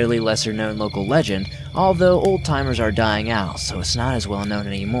 It's a fairly lesser-known local legend, although old-timers are dying out, so it's not as well known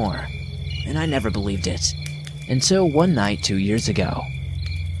anymore. And I never believed it. Until one night 2 years ago.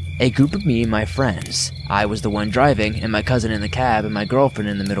 A group of me and my friends. I was the one driving, and my cousin in the cab, and my girlfriend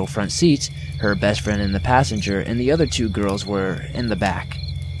in the middle front seat, her best friend in the passenger, and the other two girls were in the back.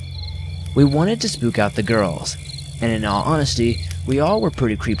 We wanted to spook out the girls, and in all honesty, we all were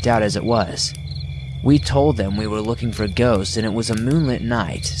pretty creeped out as it was. We told them we were looking for ghosts and it was a moonlit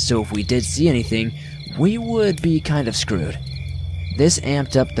night, so if we did see anything, we would be kind of screwed. This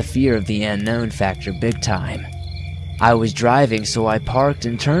amped up the fear of the unknown factor big time. I was driving, so I parked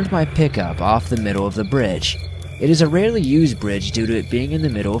and turned my pickup off the middle of the bridge. It is a rarely used bridge due to it being in the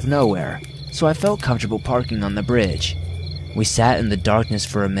middle of nowhere, so I felt comfortable parking on the bridge. We sat in the darkness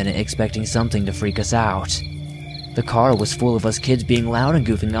for a minute expecting something to freak us out. The car was full of us kids being loud and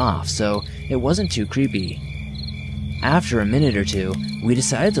goofing off, so it wasn't too creepy. After a minute or two, we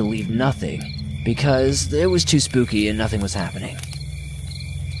decided to leave nothing, because it was too spooky and nothing was happening.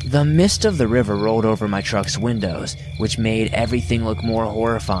 The mist of the river rolled over my truck's windows, which made everything look more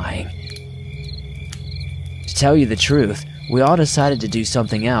horrifying. To tell you the truth, we all decided to do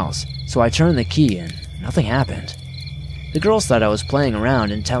something else, so I turned the key and nothing happened. The girls thought I was playing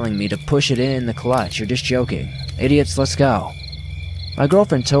around and telling me to push it in the clutch or just joking. Idiots, let's go. My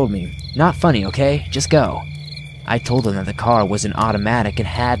girlfriend told me, "Not funny, okay? Just go." I told them that the car was an automatic and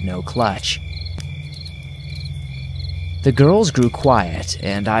had no clutch. The girls grew quiet,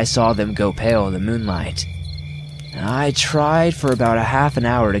 and I saw them go pale in the moonlight. I tried for about a half an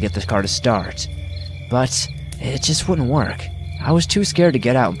hour to get the car to start, but it just wouldn't work. I was too scared to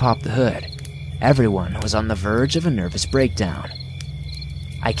get out and pop the hood. Everyone was on the verge of a nervous breakdown.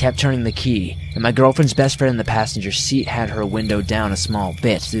 I kept turning the key, and my girlfriend's best friend in the passenger seat had her window down a small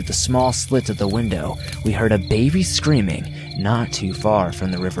bit. Through the small slit of the window, we heard a baby screaming not too far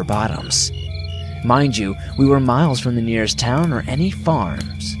from the river bottoms. Mind you, we were miles from the nearest town or any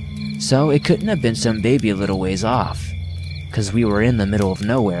farms, so it couldn't have been some baby a little ways off, 'cause we were in the middle of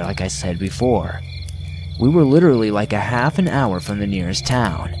nowhere like I said before. We were literally like a half an hour from the nearest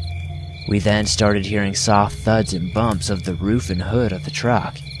town. We then started hearing soft thuds and bumps of the roof and hood of the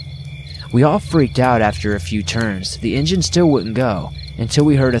truck. We all freaked out after a few turns. The engine still wouldn't go, until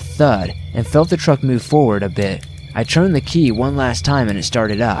we heard a thud and felt the truck move forward a bit. I turned the key one last time and it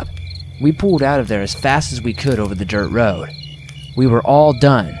started up. We pulled out of there as fast as we could over the dirt road. We were all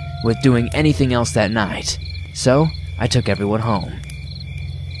done with doing anything else that night, so I took everyone home.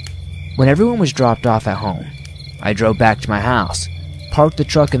 When everyone was dropped off at home, I drove back to my house, parked the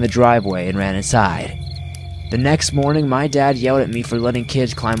truck in the driveway, and ran inside. The next morning, my dad yelled at me for letting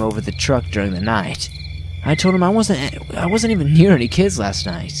kids climb over the truck during the night. I told him I wasn't even near any kids last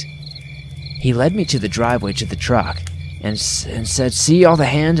night. He led me to the driveway to the truck and said, "See all the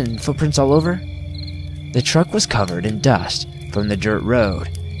hand and footprints all over?" The truck was covered in dust from the dirt road,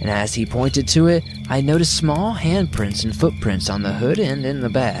 and as he pointed to it, I noticed small handprints and footprints on the hood and in the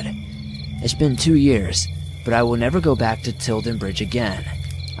bed. It's been 2 years, but I will never go back to Tilden Bridge again.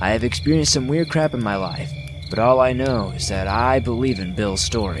 I have experienced some weird crap in my life, but all I know is that I believe in Bill's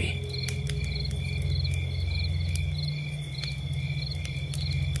story.